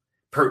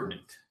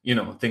pertinent,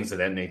 things of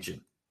that nature.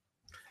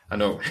 I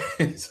know.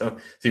 So,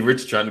 see,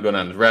 Rich trying to go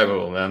down this rabbit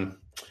hole, man.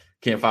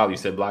 Can't follow. You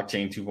said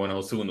blockchain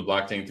 2.0, soon the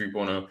blockchain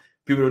 3.0.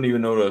 People don't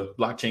even know the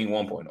blockchain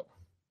 1.0.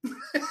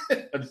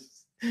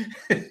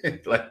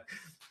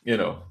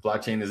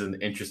 Blockchain is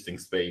an interesting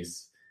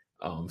space.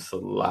 It's a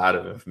lot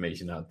of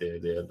information out there.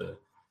 There are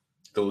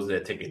those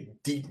that take a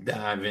deep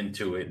dive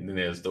into it, and then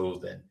there's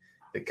those that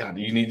kind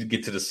of, you need to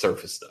get to the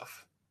surface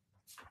stuff.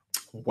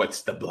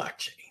 What's the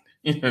blockchain?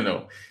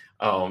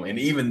 And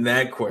even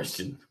that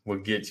question will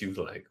get you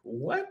like,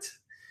 what?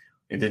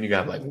 And then you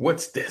got like,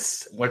 what's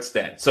this? What's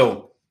that?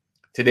 So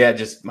today,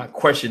 my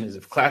question is,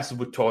 if classes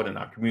were taught in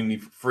our community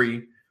for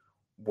free,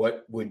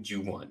 what would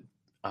you want?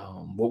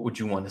 What would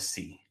you want to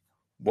see?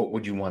 What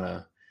would you want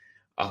to?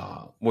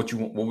 What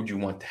would you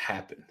want to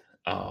happen?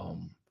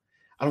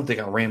 I don't think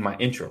I ran my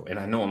intro, and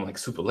I know I'm like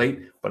super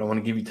late, but I want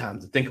to give you time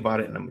to think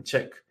about it. And I'm gonna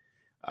check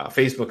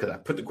Facebook because I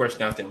put the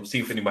question out there. I'm gonna see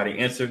if anybody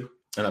answered,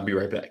 and I'll be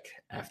right back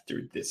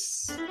after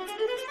this.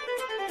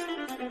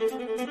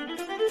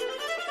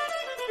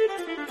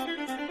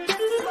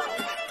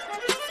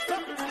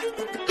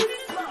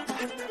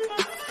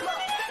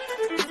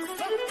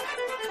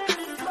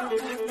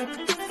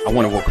 I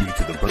want to welcome you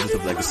to the Brothers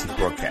of Legacy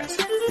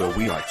broadcast, where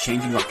we are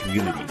changing our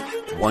community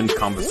one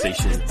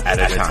conversation at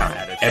a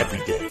time, every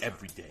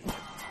day.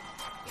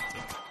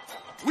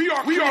 We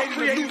are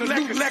creating a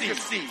new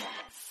legacy.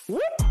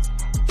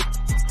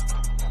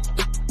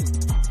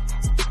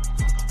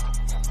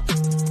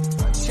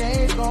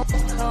 Change gon'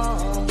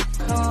 come,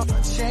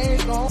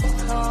 change gon'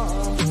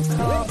 come,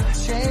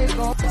 change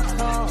gon'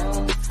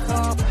 come,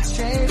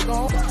 change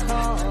gon'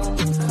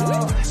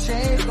 come,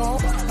 change gon'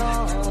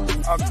 come.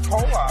 A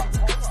co-op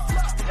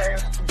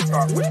has to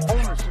start with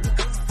ownership.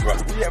 But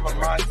we have a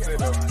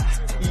mindset of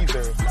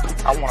either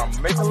I want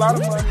to make a lot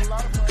of money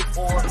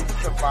or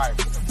survive.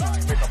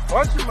 Make a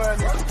bunch of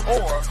money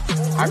or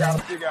I got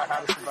to figure out how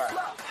to survive.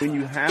 When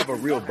you have a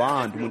real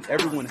bond, when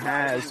everyone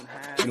has,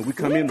 we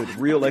come in with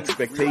real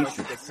expectations.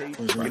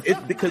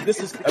 Mm-hmm. Because this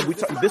is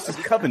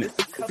covenant.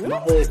 The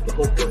whole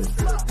point is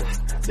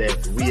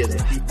that we as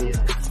a people,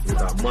 with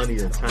our money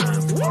and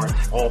time, aren't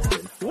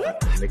often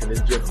making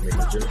this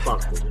general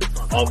possible,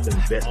 often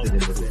vested in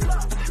the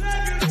land.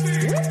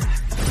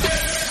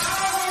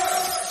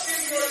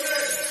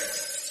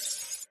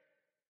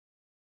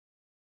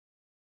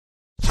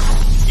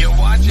 You're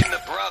watching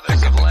the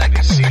Brothers of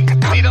Legacy.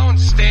 We don't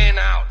stand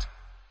out.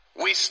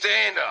 We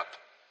stand up.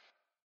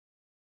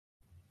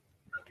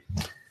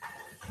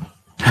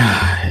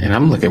 And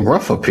I'm looking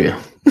rough up here.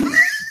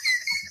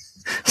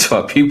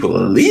 So people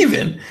are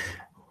leaving.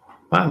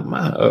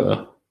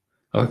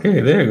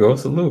 Okay, there you go.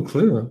 It's a little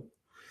clearer.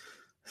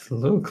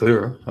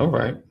 All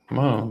right.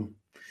 My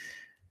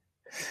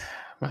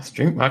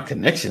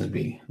connections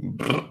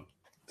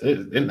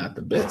they're not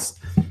the best.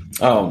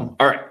 All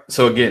right.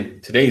 So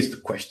again, today's the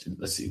question.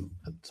 Let's see.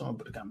 Someone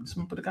put a comment.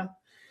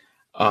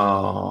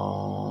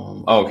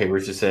 Okay.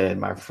 Richard said,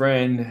 my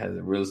friend has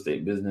a real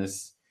estate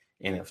business,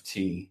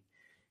 NFT.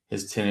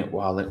 His tenant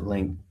wallet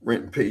link,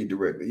 rent paid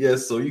directly.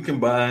 Yes. So you can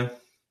buy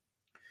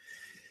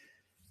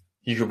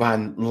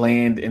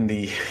land in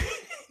the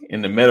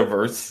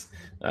metaverse.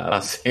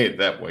 I'll say it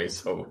that way.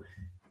 So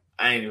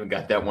I ain't even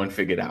got that one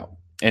figured out.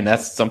 And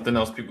that's something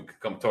else people can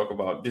come talk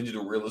about,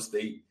 digital real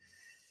estate.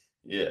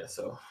 Yeah,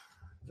 so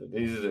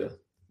these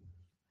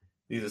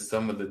are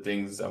some of the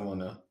things I want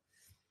to.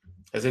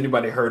 Has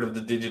anybody heard of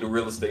the digital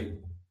real estate?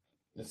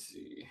 Let's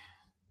see.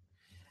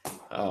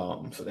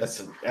 So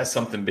that's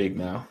something big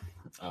now,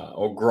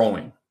 or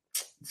growing.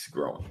 It's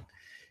growing.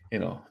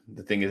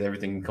 The thing is,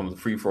 everything becomes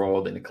free for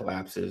all, then it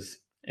collapses,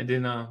 and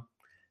then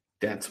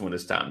that's when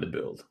it's time to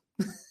build.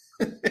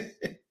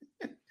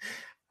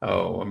 I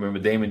remember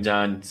Damon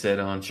John said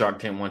on Shark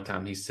Tank one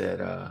time. He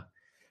said,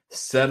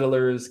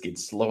 "Settlers get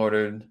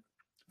slaughtered,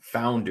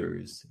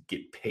 founders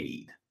get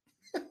paid."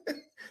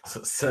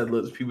 So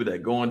settlers, people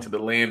that go into the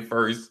land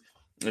first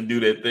and do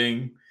their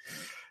thing,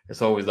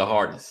 it's always the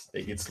hardest.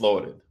 They get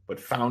slaughtered. But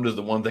founders,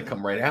 the ones that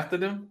come right after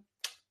them,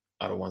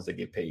 are the ones that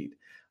get paid.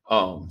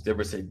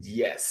 Deborah said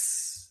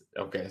yes.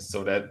 Okay,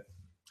 so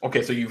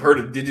you've heard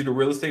of digital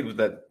real estate? Was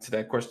that to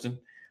that question?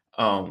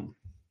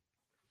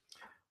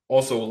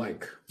 Also,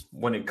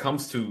 when it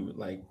comes to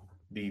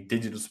the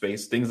digital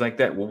space, things like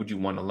that, what would you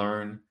want to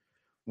learn?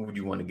 what would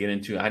you want to get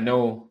into? I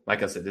know,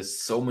 like I said,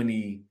 there's so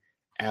many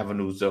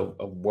avenues of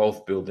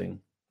wealth building.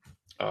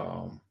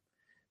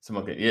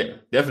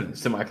 Definitely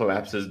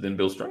semi-collapses, then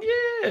build strong.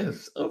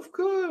 Yes, of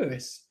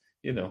course.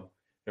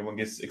 Everyone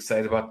gets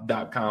excited about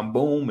the .com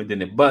boom, and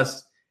then it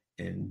busts,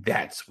 and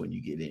that's when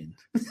you get in.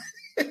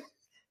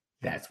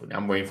 That's when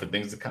I'm waiting for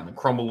things to kind of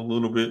crumble a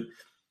little bit,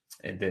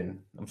 and then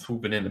I'm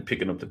swooping in and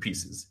picking up the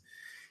pieces.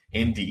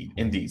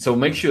 Indeed. So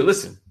make sure,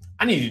 listen,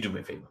 I need you to do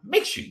me a favor.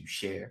 Make sure you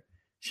share.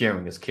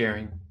 Sharing is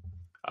caring.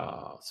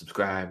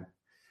 Subscribe.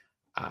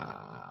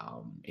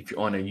 If you're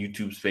on a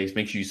YouTube space,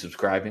 make sure you're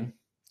subscribing.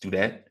 Do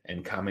that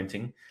and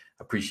commenting.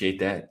 Appreciate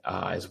that.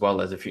 As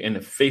well as if you're in the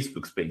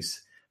Facebook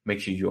space, make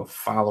sure you're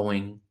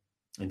following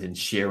and then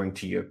sharing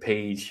to your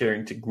page,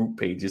 sharing to group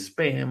pages,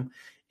 spam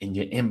in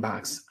your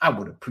inbox. I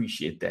would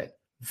appreciate that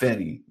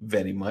very,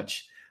 very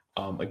much.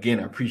 Again,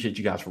 I appreciate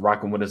you guys for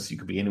rocking with us. You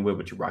could be anywhere,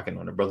 but you're rocking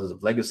on the Brothers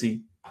of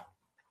Legacy.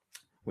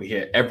 We're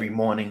here every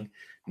morning,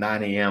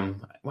 9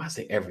 a.m. Why I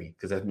say every?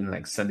 Because that's been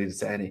like Sunday to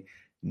Saturday.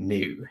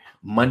 No,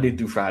 Monday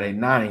through Friday,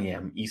 9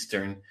 a.m.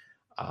 Eastern,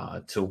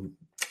 till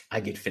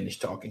I get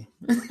finished talking.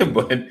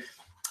 But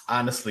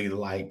honestly,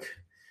 what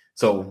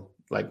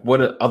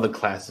are other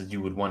classes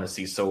you would want to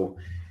see? So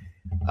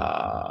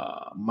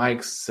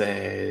Mike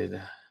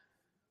said,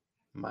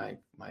 Mike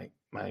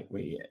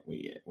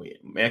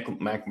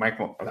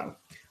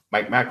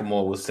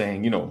McLemore was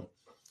saying,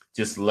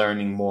 just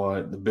learning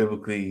more the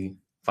biblically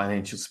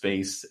financial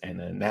space and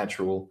the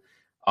natural,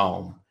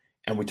 and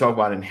we talk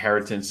about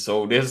inheritance.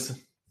 So there's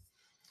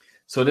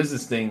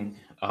this thing,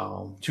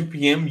 2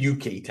 p.m.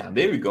 UK time.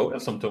 There we go.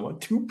 That's what I'm talking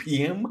about. 2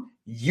 p.m.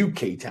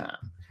 UK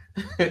time.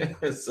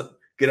 So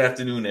good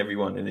afternoon,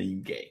 everyone in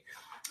the UK.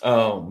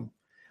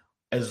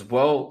 As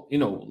well,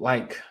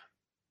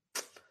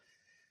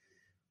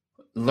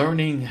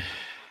 learning.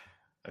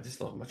 I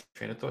just lost my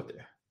train of thought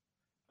there.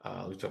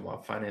 We're talking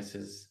about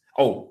finances.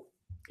 Oh,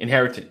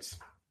 inheritance,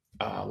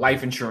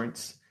 life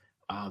insurance,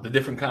 the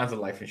different kinds of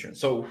life insurance.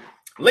 So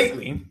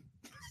lately,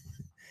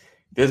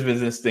 there's been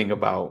this thing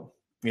about,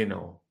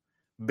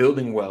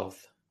 building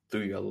wealth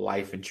through your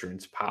life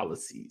insurance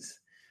policies.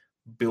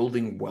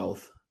 Building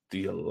wealth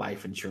through your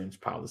life insurance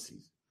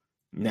policies.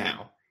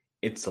 Now,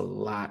 it's a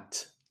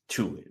lot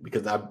to it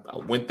because I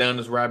went down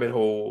this rabbit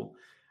hole.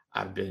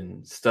 I've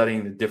been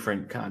studying the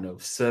different kind of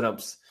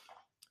setups,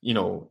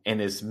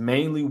 and it's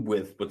mainly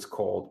with what's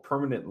called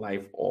permanent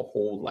life or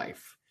whole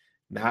life,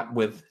 not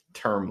with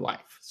term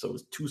life. So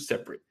it's two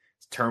separate.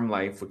 It's term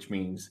life, which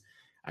means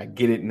I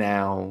get it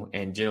now,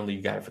 and generally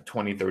you got it for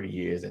 20, 30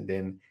 years, and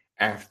then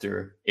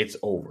after it's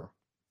over,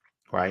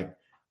 right?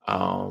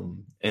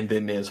 And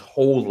then there's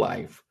whole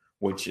life,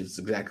 which is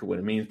exactly what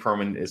it means.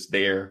 Permanent is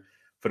there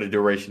for the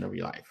duration of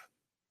your life.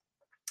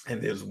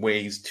 And there's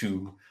ways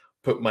to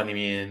put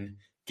money in,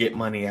 get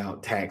money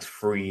out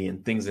tax-free,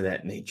 and things of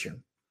that nature.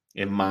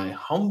 In my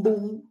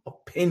humble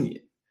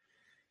opinion,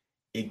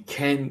 it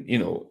can,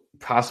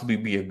 possibly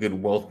be a good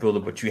wealth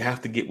builder, but you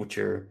have to get with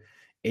your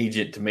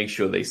agent to make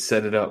sure they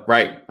set it up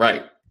right.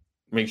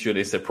 Make sure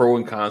they said pro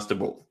and cons to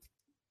both.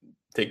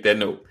 Take that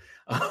note.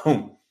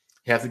 You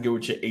have to get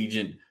with your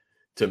agent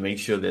to make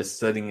sure they're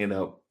setting it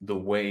up the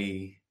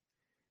way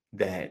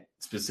that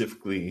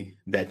specifically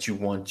that you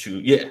want to.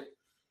 Yeah.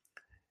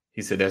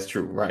 He said that's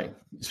true, right?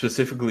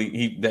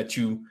 That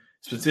you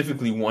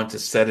specifically want to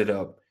set it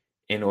up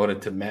in order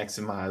to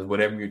maximize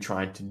whatever you're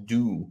trying to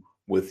do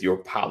with your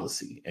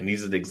policy. And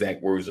these are the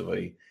exact words of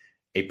a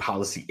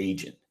policy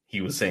agent.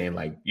 He was saying,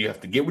 you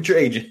have to get with your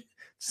agent,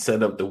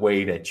 set up the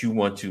way that you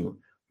want to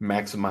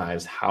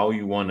maximize how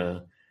you want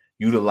to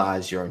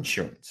utilize your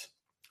insurance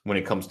when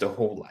it comes to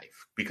whole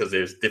life, because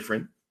there's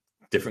different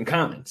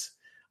kinds,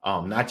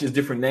 not just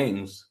different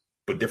names,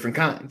 but different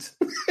kinds.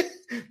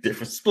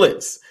 Different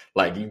splits.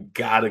 You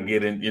gotta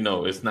get in,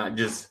 it's not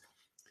just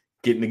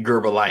getting the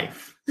Gerber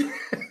life.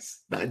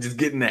 It's not just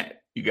getting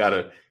that. You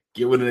gotta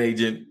get with an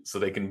agent so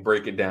they can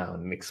break it down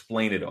and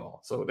explain it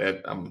all. So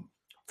that I'm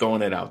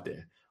throwing it out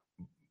there.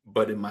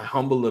 But in my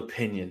humble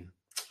opinion,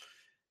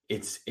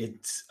 it's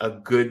a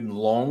good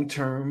long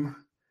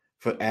term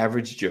for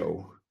average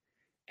Joe,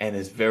 and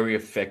it's very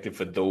effective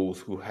for those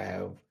who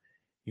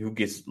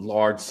gets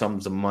large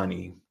sums of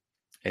money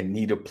and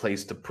need a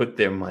place to put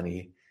their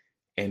money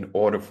in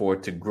order for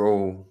it to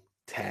grow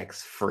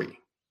tax-free.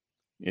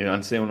 You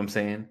understand what I'm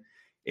saying?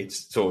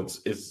 It's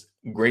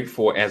great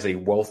for as a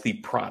wealthy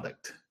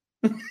product,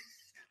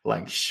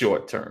 like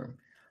short-term.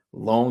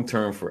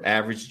 Long-term for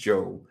average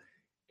Joe,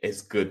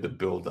 it's good to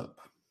build up.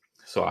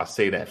 So I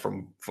say that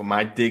from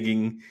my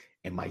digging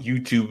and my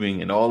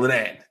YouTubing and all of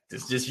that.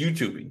 It's just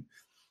YouTubing.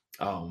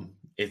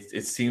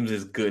 It seems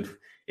as good.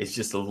 It's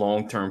just a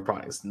long-term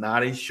product. It's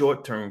not a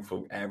short-term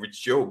for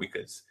average Joe,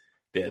 because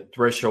there are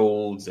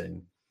thresholds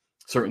and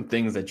certain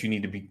things that you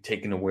need to be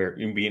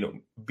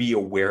be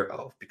aware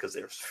of, because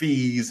there's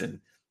fees and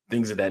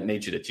things of that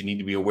nature that you need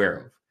to be aware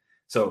of.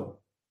 So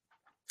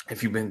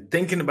if you've been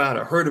thinking about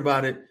it, heard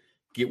about it,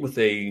 get with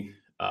an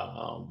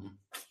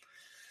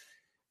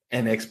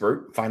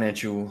expert,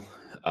 financial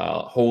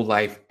whole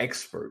life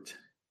expert,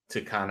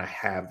 to kind of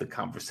have the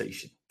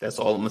conversation. That's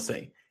all I'm gonna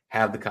say.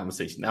 Have the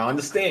conversation. Now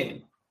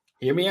understand,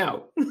 hear me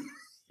out.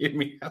 Hear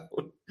me out.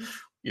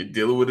 You're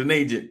dealing with an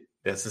agent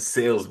that's a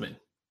salesman.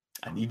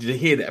 I need you to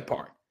hear that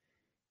part.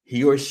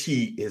 He or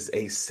she is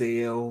a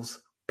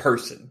sales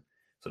person.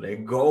 So their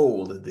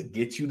goal is to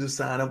get you to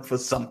sign up for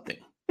something.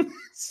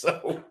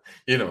 So,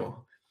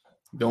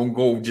 don't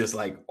go just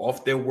like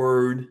off their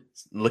word.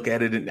 Look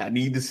at it. And I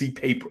need to see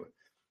paper.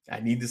 I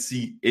need to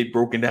see it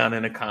broken down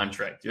in a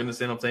contract. You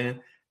understand what I'm saying?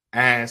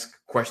 Ask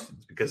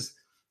questions, because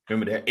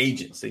remember, they're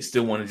agents. They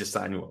still want to just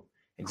sign you up.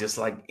 And just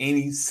like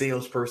any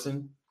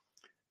salesperson,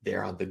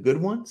 there are the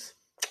good ones,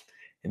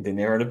 and then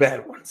there are the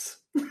bad ones,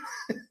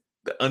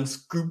 the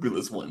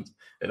unscrupulous ones.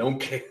 They don't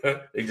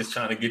care. They're just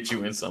trying to get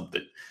you in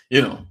something,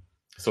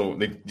 So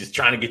they're just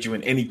trying to get you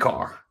in any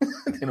car.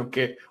 They don't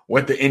care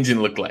what the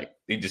engine look like.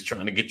 They're just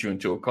trying to get you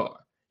into a car.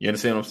 You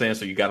understand what I'm saying?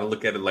 So you got to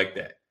look at it like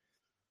that.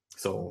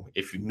 So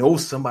if you know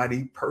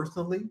somebody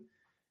personally,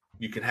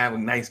 you can have a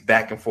nice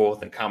back and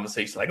forth and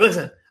conversation. Like,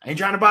 listen, I ain't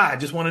trying to buy. I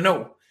just want to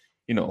know,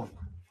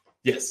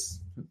 yes.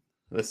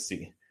 Let's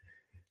see.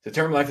 The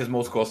term life is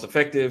most cost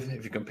effective.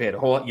 If you compare the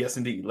whole, yes,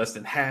 indeed, less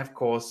than half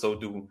cost.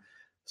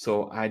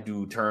 So I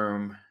do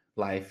term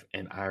life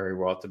and IRA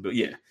Roth to build.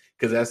 Yeah.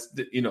 Cause that's,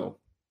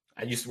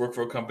 I used to work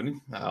for a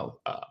company,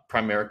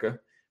 Primerica,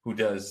 who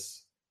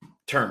does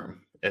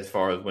term as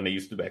far as when they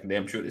used to back in the day.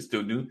 I'm sure they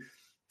still do.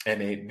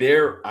 And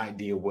their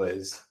idea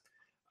was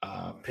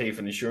pay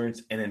for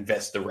insurance and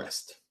invest the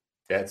rest.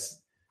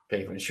 That's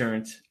pay for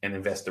insurance and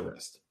invest the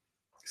rest.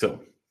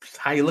 So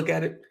how you look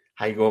at it,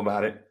 how you go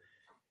about it,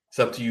 it's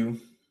up to you.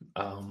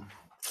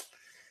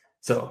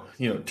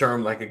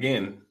 Term, like,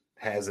 again,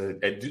 has an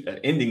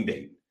ending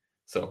date.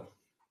 So,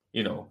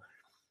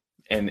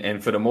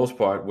 and for the most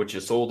part, what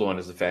you're sold on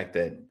is the fact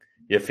that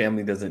your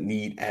family doesn't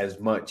need as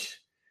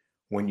much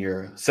when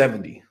you're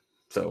 70.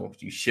 So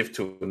you shift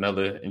to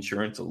another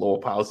insurance, a lower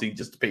policy,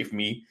 just to pay for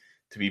me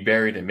to be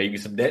buried and maybe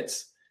some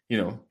debts,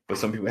 but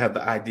some people have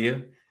the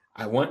idea,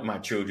 I want my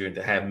children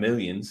to have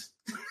millions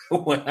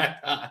when I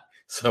die.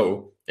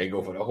 So they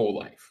go for the whole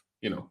life,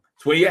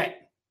 it's where you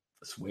at.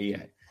 That's where you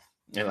at.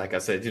 And like I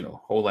said,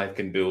 whole life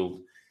can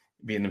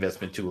be an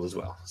investment tool as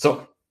well.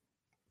 So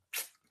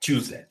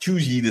choose that.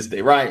 Choose ye this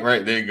day.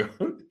 Right. There you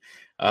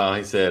go.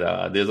 He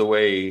said, there's a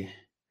way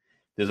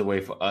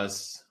for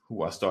us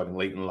who are starting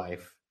late in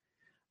life,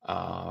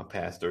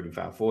 past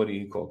 35,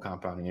 40, called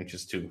compounding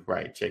interest too.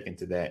 Right. Check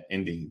into that.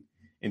 Indeed.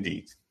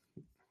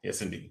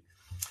 Yes, indeed.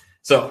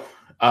 So,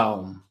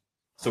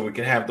 so we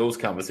can have those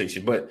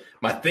conversations. But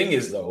my thing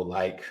is, though,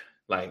 like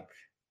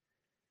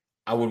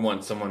I would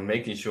want someone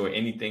making sure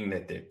anything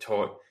that they're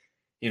taught,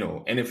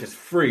 and if it's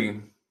free,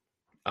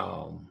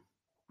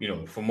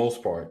 for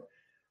most part,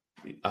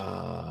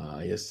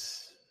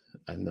 yes,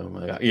 I know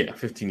my God. Yeah,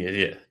 15 years.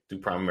 Yeah, through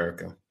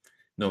Primerica.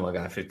 No, my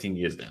God, 15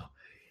 years now.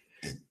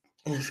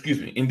 Excuse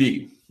me.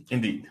 Indeed.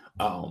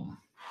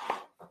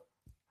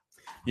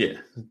 Yeah,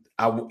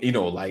 I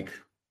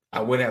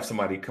would have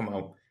somebody come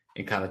out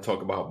and kind of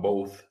talk about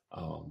both,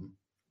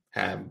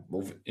 have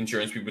both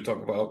insurance people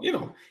talk about,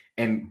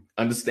 and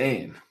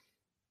understand.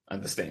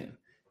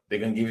 They're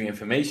going to give you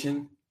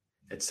information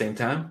at the same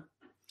time.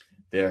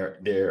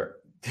 Their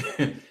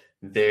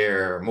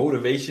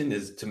motivation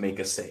is to make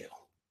a sale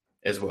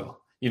as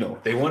well.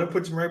 They want to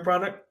put some right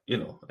product,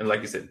 and like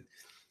you said,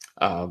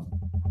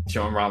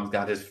 Sean Rollins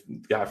got his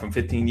guy from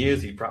 15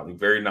 years. He's probably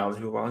very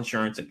knowledgeable about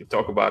insurance and can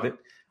talk about it.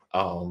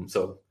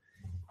 So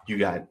you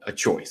got a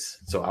choice.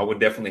 So I would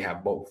definitely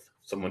have both.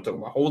 Someone talk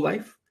about whole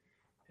life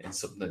and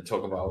something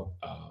talk about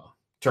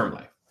term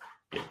life.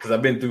 Yeah, because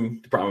I've been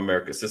through the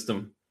Primerica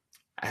system.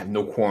 I have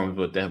no qualms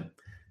with them.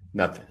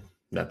 Nothing.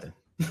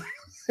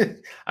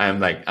 I'm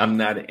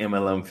not an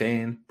MLM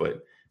fan,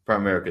 but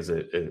Primerica is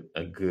a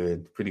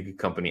pretty good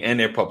company, and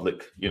they're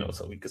public,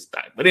 so we could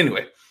start. But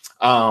anyway,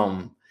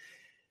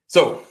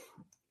 so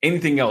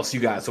anything else you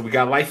got? So we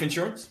got life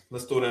insurance.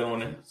 Let's throw that on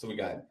there. So we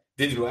got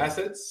digital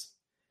assets,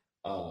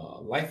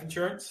 life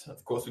insurance.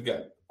 Of course, we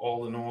got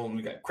all in all, and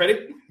we got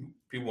credit.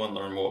 People want to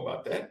learn more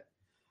about that.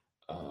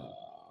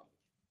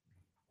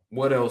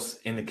 What else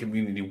in the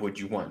community would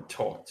you want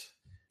taught?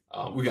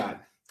 We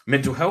got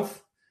mental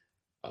health.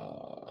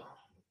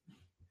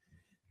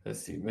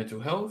 Let's see,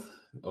 mental health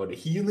or the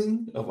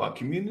healing of our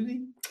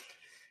community.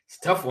 It's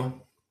a tough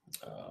one.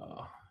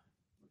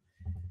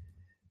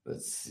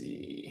 Let's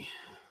see.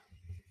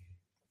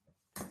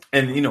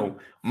 And,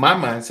 my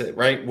mindset,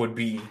 right, would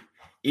be,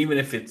 even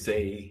if it's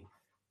a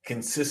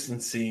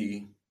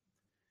consistency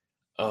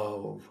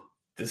of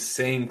the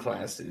same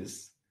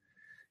classes,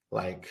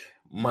 like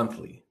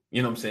monthly,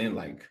 you know what I'm saying?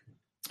 Like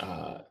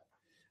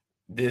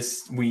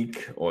this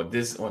week or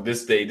this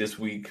day, this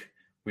week,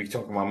 we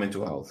talk about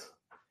mental health.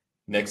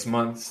 Next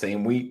month,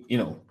 same week,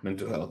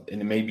 mental health.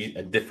 And it may be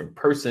a different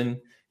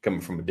person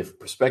coming from a different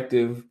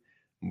perspective,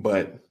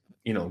 but,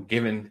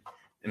 given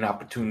an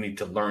opportunity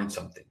to learn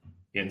something.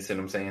 You understand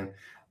what I'm saying?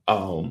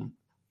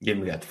 Again,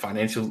 we got the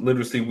financial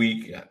literacy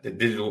week, the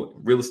digital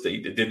real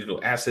estate, the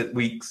digital asset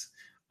weeks,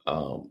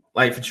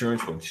 life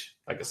insurance, which,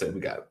 like I said,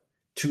 we got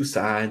two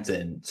sides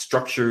and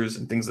structures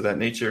and things of that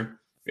nature.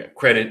 We got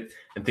credit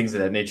and things of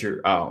that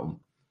nature.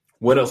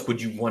 What else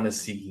would you want to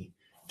see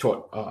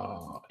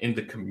taught in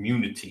the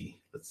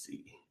community? Let's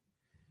see.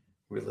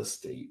 Real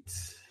estate,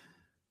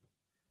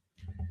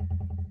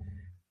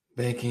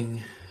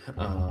 banking.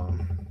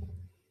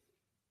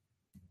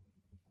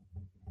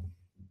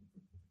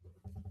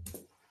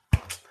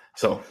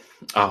 So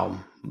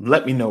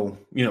let me know.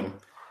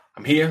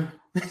 I'm here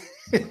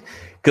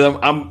because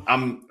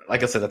I'm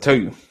like I said. I tell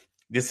you,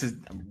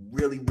 I'm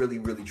really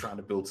trying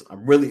to build.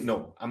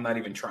 I'm not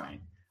even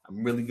trying.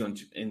 I'm really going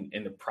to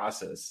in the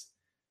process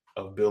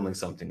of building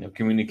something. A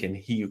community can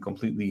heal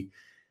completely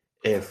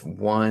if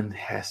one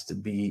has to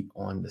be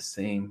on the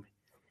same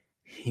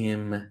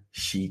hymn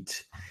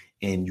sheet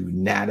in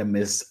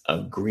unanimous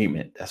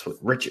agreement. That's what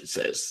Richard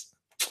says.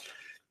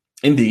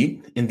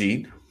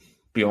 Indeed.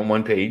 Be on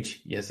one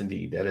page. Yes,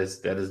 indeed. That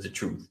is the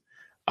truth.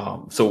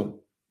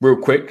 So real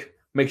quick,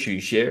 make sure you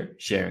share.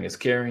 Sharing is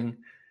caring,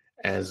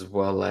 as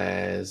well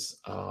as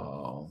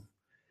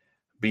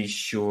be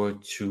sure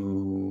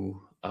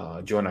to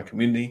join our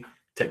community.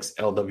 Text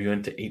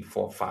LWN to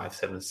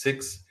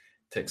 84576.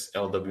 Text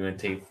LWN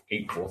to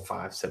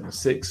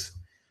 84576.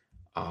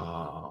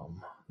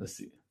 Let's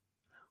see.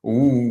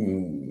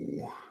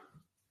 Ooh.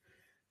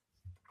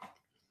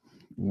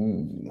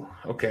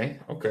 Okay.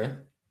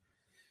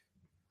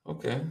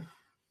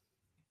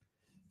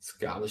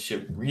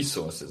 Scholarship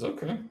resources.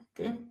 Okay.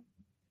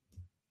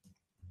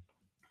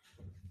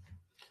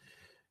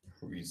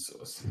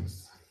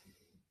 Resources.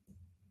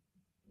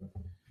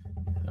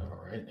 All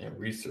right. And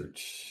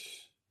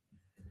research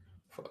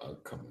for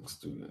upcoming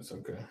students.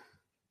 Okay.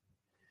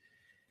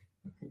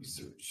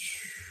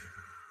 Research.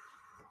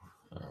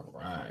 All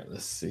right.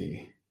 Let's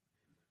see.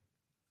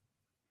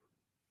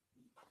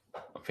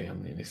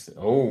 Family.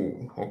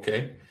 Oh,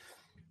 okay.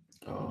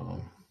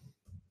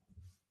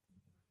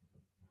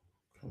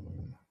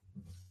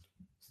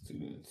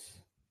 Students.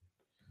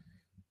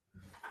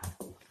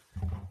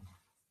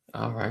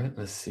 All right,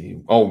 let's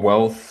see. Oh,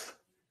 wealth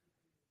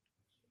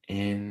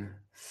and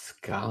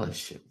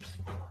scholarships.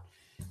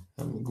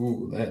 I'm gonna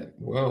Google that.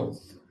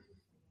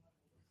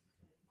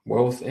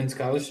 Wealth and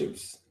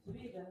scholarships.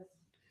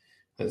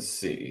 Let's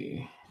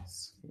see.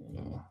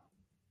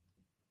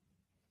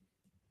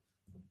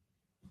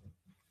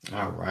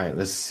 All right,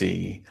 let's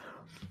see.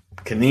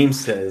 Kaneem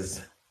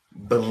says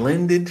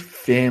blended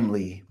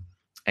family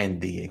and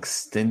the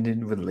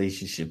extended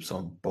relationships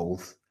on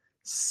both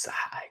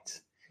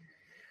sides.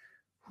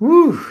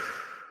 Whew.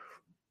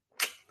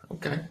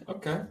 Okay.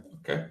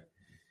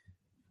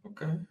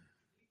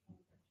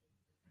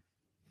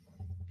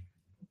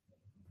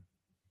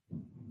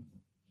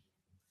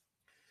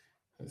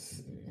 Let's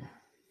see.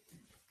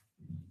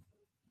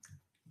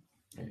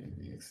 And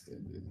the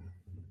extended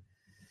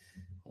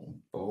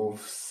on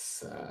both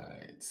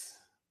sides.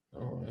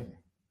 All right.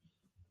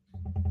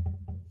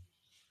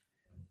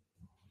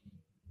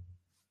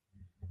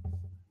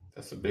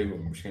 That's a big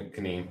one,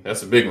 Kaneem.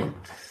 That's a big one.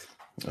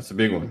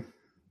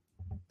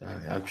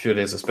 I'm sure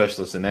there's a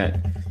specialist in that.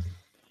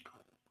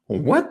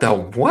 What,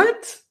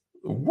 Rollins?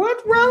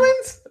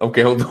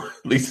 Okay, hold on.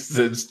 Lisa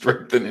said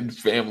strengthening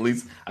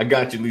families. I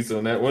got you, Lisa,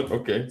 on that one.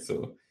 Okay,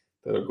 so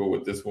that'll go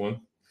with this one.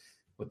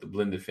 With the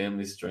blended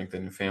families,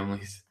 strengthening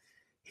families.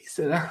 He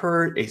said, I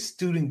heard a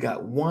student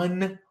got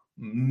 $1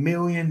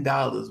 million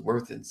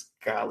worth in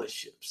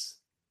scholarships.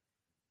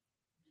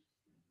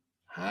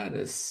 How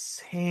does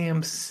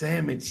Sam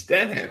Sandwich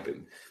that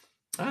happen?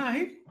 All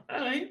right.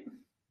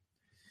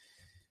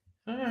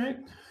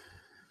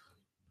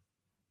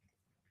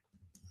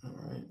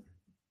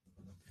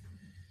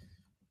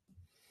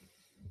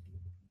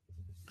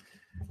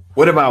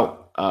 What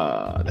about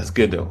that's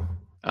good though.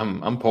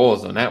 I'm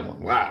paused on that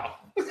one. Wow.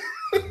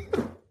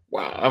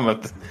 Wow, I'm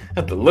gonna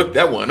have to look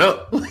that one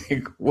up.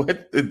 Like,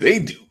 what did they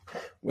do?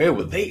 Where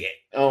were they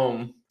at?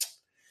 What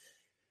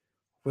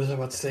was I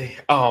about to say?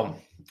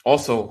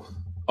 Also,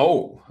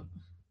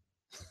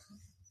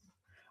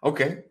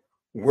 okay.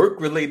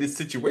 Work-related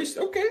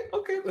situation. Okay.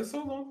 Let's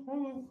hold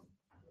on.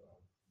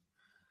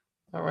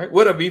 All right.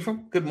 What up,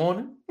 Ephraim? Good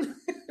morning.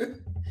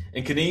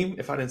 And Kaneem,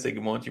 if I didn't say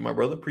good morning to you, my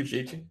brother,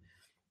 appreciate you.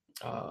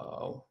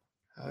 How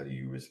do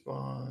you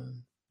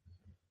respond?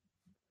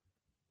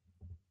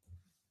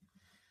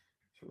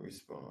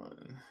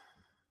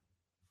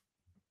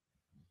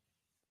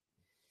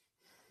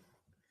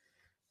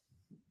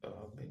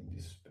 Being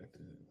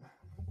disrespected.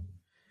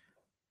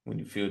 When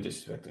you feel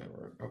disrespected at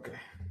work. Okay.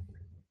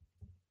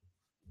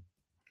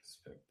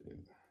 Disrespected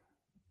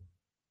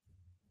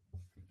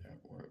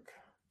at work.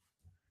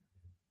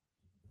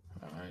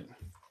 All right.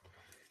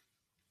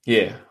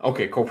 Yeah.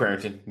 Okay.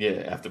 Co-parenting.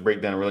 Yeah. After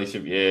breakdown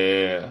relationship.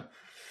 Yeah.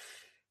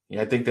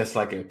 I think that's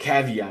like a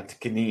caveat to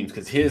Kaneem's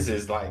because his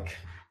is like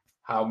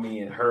how me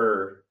and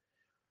her,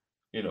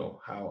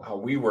 how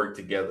we work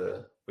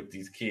together with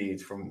these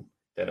kids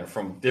that are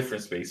from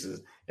different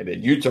spaces, and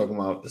then you're talking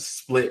about the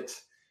split,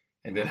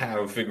 and then how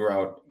to figure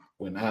out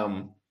when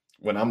I'm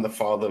the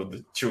father of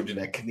the children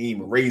that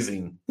Kaneem are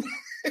raising.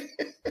 I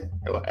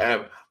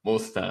have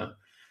most of the time.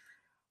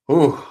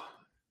 Ooh,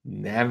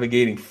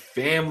 Navigating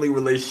family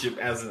relationship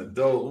as an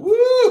adult.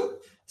 Woo!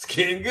 It's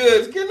getting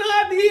good. It's getting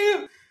hot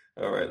here.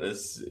 All right,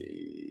 let's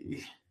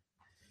see.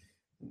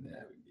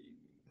 Navigating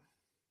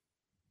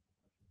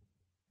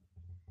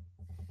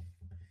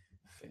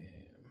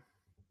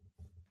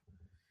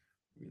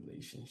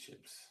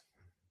relationships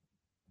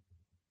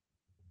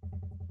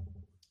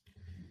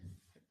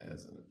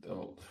as an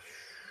adult.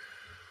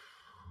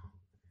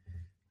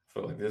 I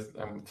feel like this.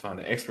 I'm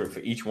finding an expert for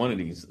each one of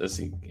these. Let's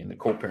see. In the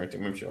co-parenting,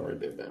 make sure I write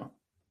that down.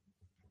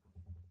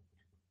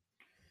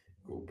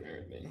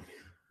 Co-parenting.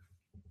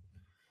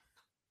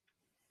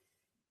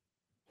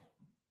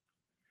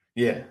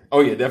 Yeah.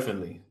 Oh yeah,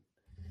 definitely.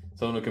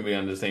 Some of them can be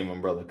under the same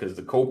umbrella because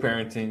the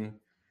co-parenting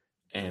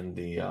and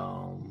the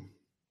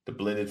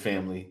blended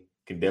family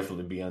can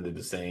definitely be under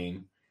the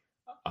same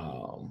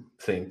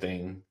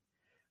thing.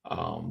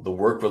 The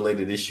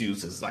work-related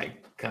issues is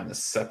like kind of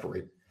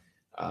separate.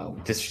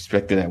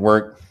 Disrespected at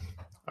work.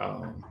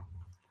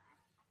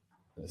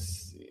 Let's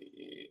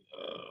see.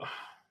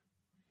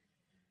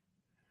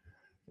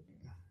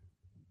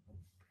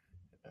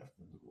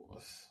 After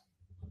divorce.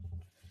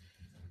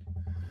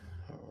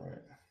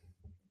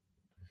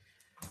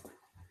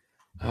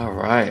 All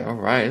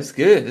right. It's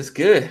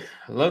good.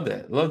 I love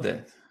that.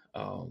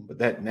 But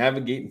that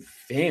navigating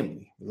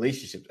family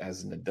relationships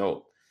as an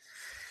adult.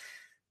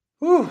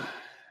 Whew.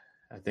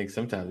 I think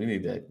sometimes we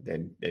need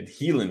that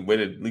healing. Where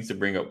did Lisa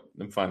bring up?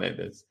 Let me find that.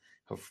 That's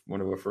one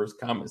of her first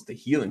comments. The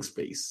healing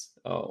space.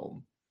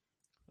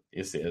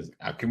 It says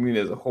our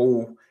community as a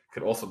whole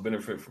could also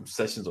benefit from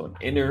sessions on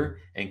inner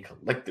and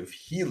collective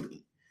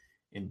healing.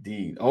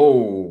 Indeed.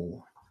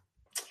 Oh,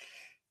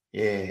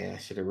 yeah. I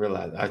should have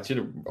realized. I should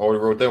have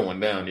already wrote that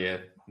one down. Yeah,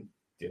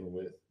 dealing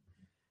with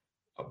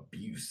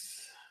abuse.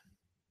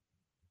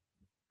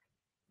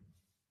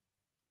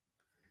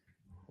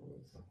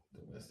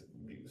 Domestic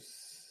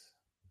abuse.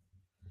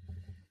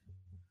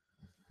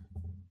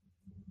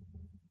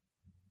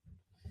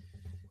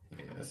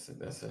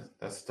 That's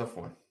a tough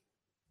one.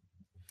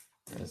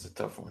 That's a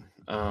tough one.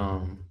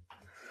 All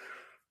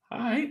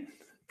right.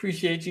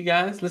 Appreciate you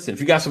guys. Listen, if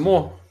you got some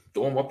more,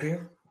 throw them up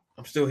here.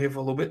 I'm still here for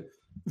a little bit.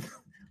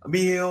 I'll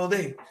be here all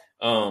day.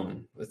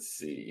 Let's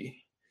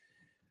see.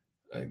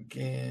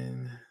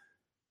 Again.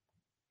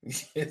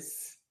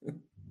 Yes.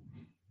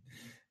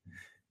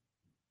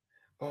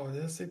 Oh,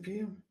 did I say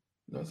PM?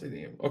 No, I said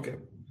AM. Okay.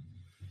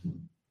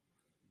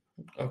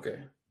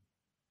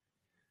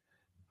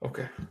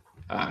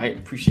 I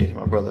appreciate it,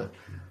 my brother.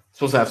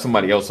 Supposed to have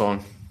somebody else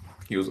on.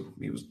 He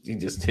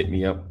just hit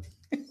me up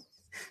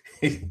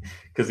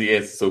because he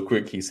answered so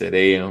quick. He said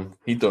AM.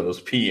 He thought it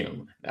was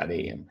PM, not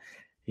AM.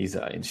 He's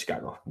in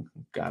Chicago.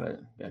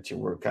 Got your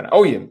work cut out.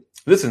 Oh yeah.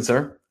 Listen,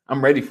 sir,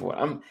 I'm ready for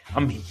it.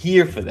 I'm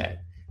here for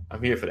that.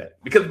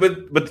 Because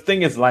but the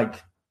thing is, like,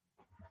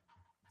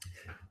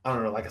 I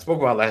don't know, like I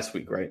spoke about last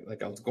week, right?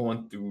 Like I was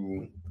going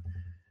through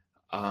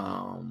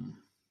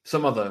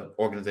some other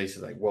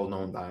organizations like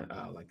well-known by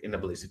like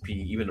NAACP,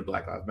 even the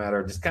Black Lives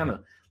Matter, just kind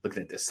of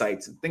looking at their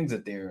sites and things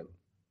that they're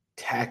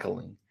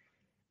tackling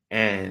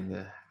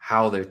and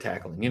how they're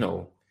tackling,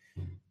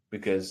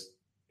 because,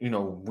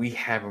 we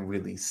haven't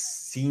really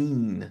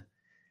seen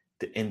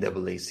the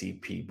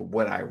NAACP, but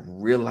what I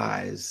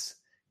realize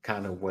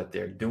kind of what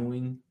they're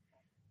doing.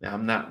 Now,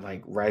 I'm not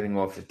like writing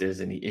off if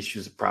there's any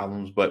issues or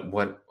problems, but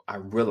what I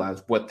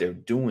realize what they're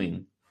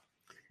doing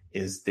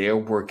is they're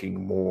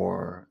working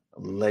more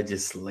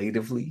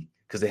legislatively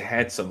because they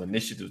had some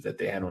initiatives that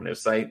they had on their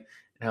site.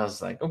 And I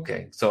was like,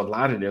 okay, so a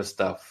lot of their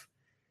stuff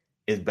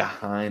is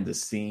behind the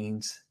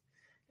scenes.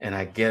 And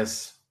I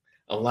guess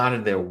a lot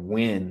of their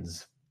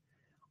wins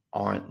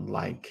aren't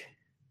like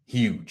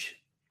huge.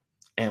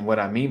 And what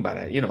I mean by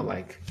that,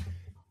 like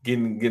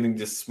getting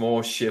just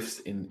small shifts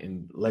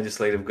in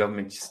legislative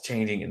government just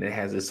changing. And it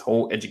has this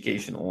whole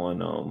education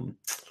on,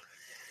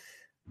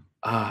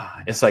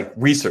 it's like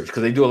research,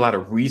 because they do a lot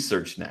of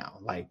research now,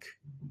 like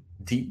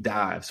deep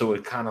dive. So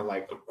it kind of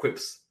like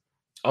equips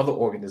other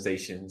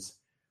organizations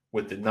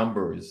with the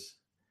numbers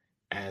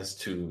as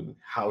to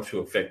how to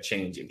affect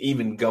change. And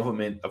even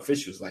government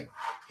officials, like,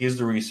 here's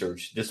the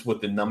research, this is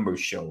what the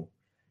numbers show,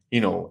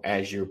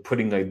 as you're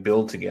putting a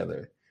bill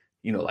together,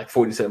 like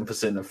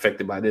 47%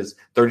 affected by this,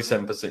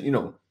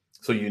 37%,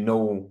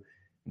 so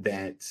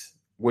that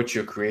what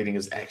you're creating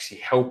is actually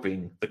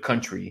helping the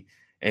country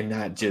and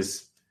not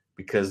just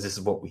because this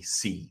is what we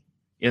see.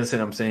 You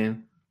understand what I'm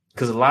saying?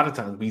 Because a lot of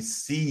times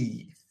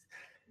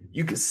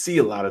you can see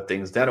a lot of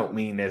things. That don't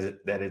mean that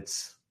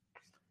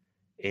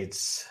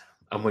it's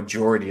a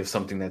majority of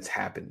something that's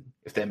happened,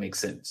 if that makes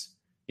sense.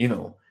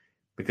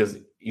 Because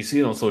you see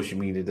it on social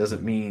media, it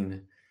doesn't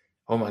mean,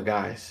 oh my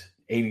gosh,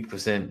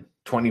 80%,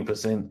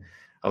 20%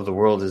 of the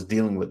world is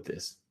dealing with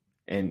this.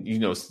 And,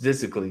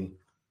 statistically,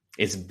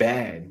 it's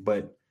bad,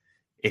 but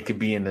it could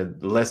be in the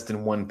less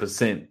than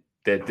 1%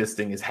 that this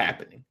thing is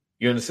happening.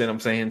 You understand what I'm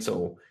saying?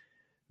 So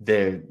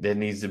there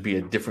needs to be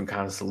a different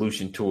kind of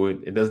solution to it.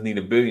 It doesn't need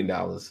 $1 billion.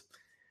 It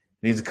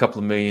needs a couple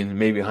of million,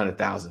 maybe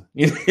 100,000,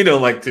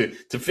 like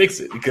to fix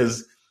it,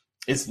 because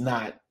it's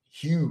not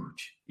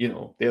huge.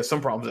 There are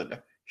some problems that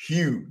are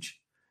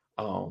huge.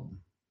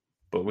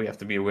 But we have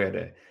to be aware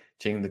that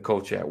changing the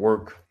culture at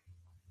work,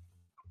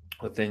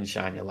 within,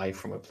 shine your light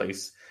from a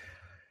place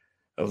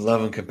of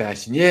love and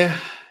compassion. Yeah.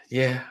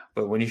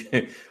 But when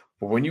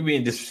you're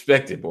being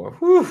disrespected, boy,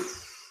 whew,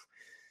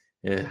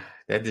 yeah,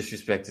 that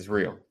disrespect is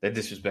real.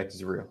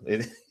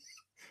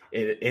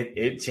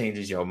 It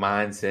changes your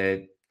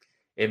mindset.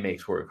 It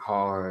makes work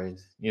hard,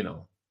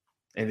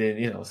 And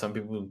then, some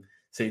people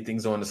say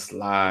things on the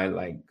slide,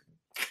 like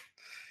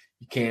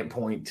you can't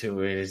point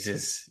to it. It's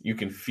just, you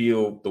can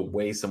feel the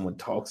way someone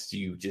talks to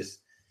you, just,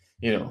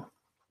 right.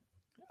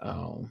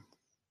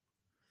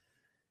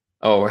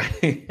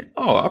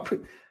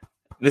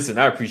 Listen,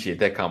 I appreciate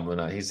that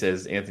compliment. He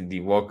says, Anthony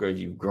D. Walker,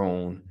 you've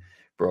grown,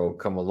 bro,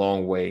 come a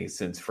long way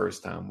since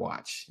first time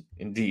watch.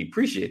 Indeed.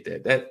 Appreciate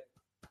that.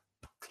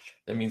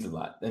 That means a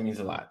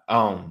lot.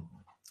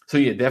 So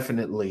yeah,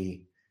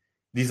 definitely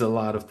these are a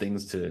lot of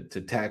things to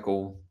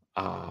tackle.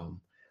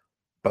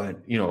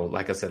 But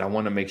like I said, I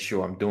want to make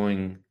sure I'm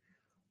doing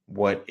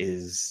what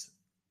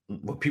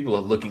people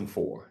are looking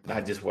for,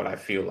 not just what I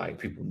feel like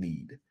people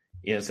need.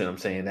 You know what I'm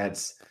saying?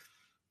 That's,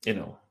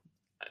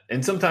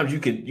 and sometimes you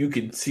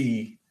could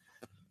see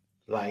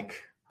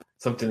like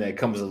something that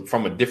comes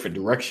from a different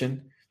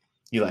direction.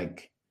 You're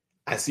like,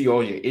 I see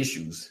all your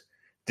issues.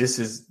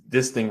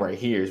 This thing right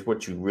here is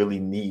what you really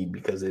need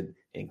because it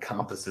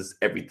encompasses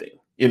everything,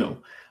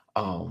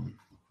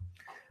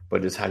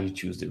 but it's how you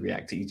choose to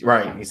react to each.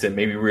 Right. He said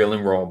maybe real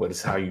and wrong, but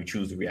it's how you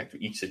choose to react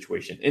to each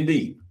situation.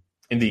 Indeed.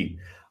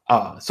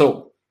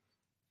 So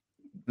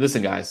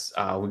listen, guys,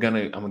 I'm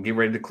gonna get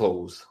ready to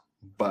close,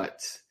 but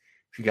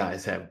if you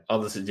guys have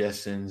other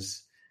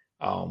suggestions,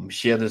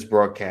 share this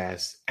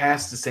broadcast,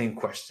 ask the same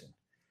question,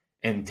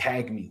 and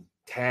tag me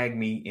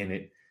in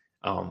it.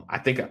 I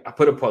think I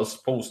put a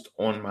post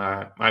on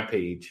my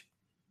page.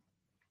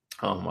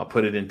 I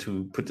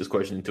put this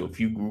question into a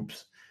few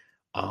groups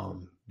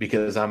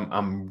because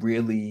I'm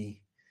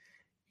really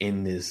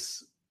in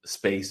this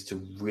space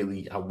to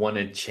really, I want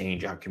to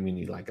change our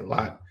community. Like a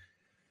lot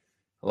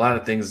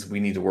of things we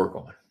need to work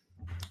on.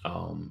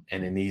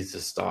 And it needs to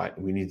start.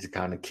 We need to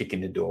kind of kick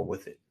in the door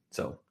with it.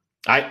 So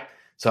I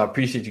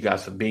appreciate you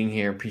guys for being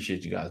here.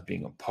 Appreciate you guys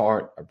being a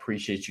part.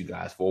 Appreciate you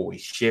guys for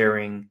always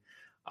sharing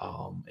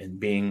and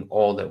being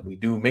all that we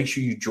do. Make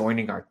sure you're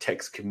joining our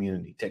text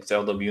community. Text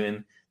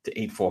LWN to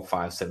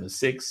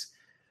 84576,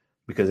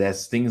 because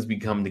as things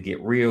become to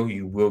get real,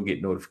 you will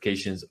get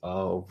notifications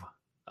of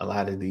a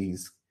lot of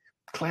these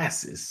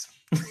classes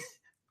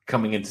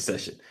coming into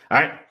session.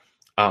 All right.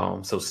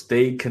 So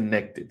stay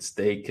connected. This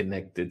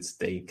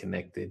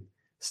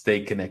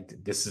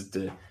is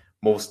the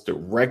most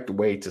direct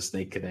way to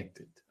stay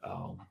connected.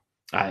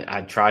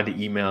 I tried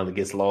to email, it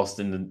gets lost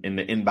in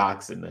the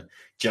inbox and the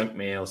junk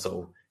mail.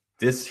 So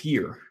this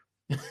here,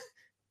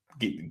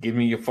 give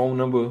me your phone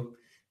number,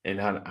 and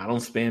I don't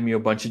spam you a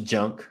bunch of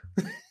junk.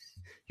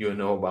 You'll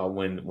know about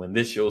when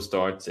this show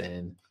starts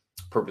and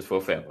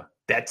Purposeful Forever.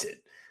 That's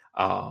it.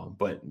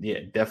 But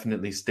yeah,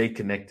 definitely stay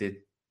connected.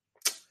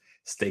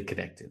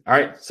 All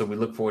right. So we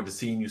look forward to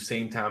seeing you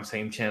same time,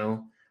 same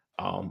channel.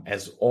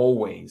 As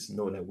always,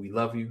 know that we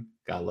love you.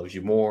 God loves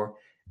you more.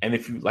 And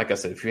if you, like I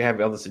said, if you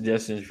have other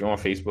suggestions, if you're on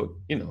Facebook,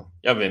 you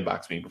have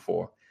inboxed me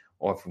before.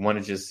 Or if you want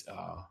to just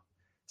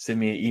send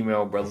me an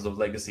email,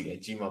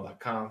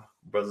 brothersoflegacy@gmail.com,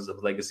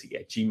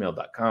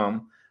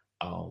 brothersoflegacy@gmail.com.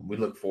 We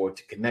look forward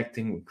to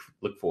connecting. We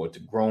look forward to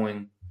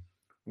growing.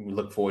 We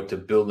look forward to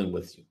building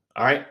with you.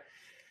 All right.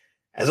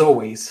 As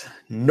always,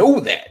 know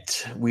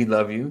that we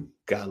love you.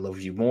 God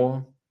loves you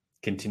more.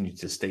 Continue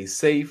to stay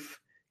safe.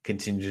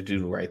 Continue to do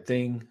the right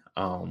thing.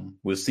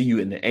 We'll see you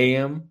in the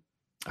AM.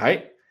 All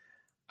right.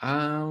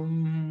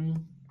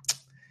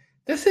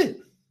 That's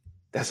it.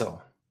 That's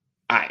all.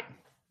 All right.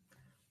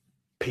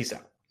 Peace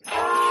out.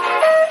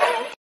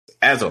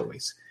 As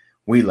always,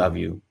 we love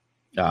you.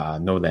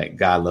 Know that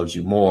God loves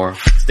you more.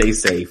 Stay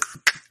safe.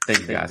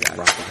 Thank you guys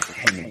for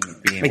hanging,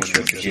 being with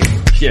us.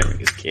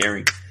 Sharing is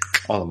caring.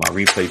 All of my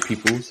replay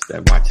peoples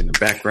that watch in the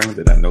background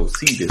that I know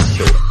see this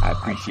show, I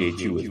appreciate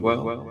you as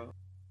well.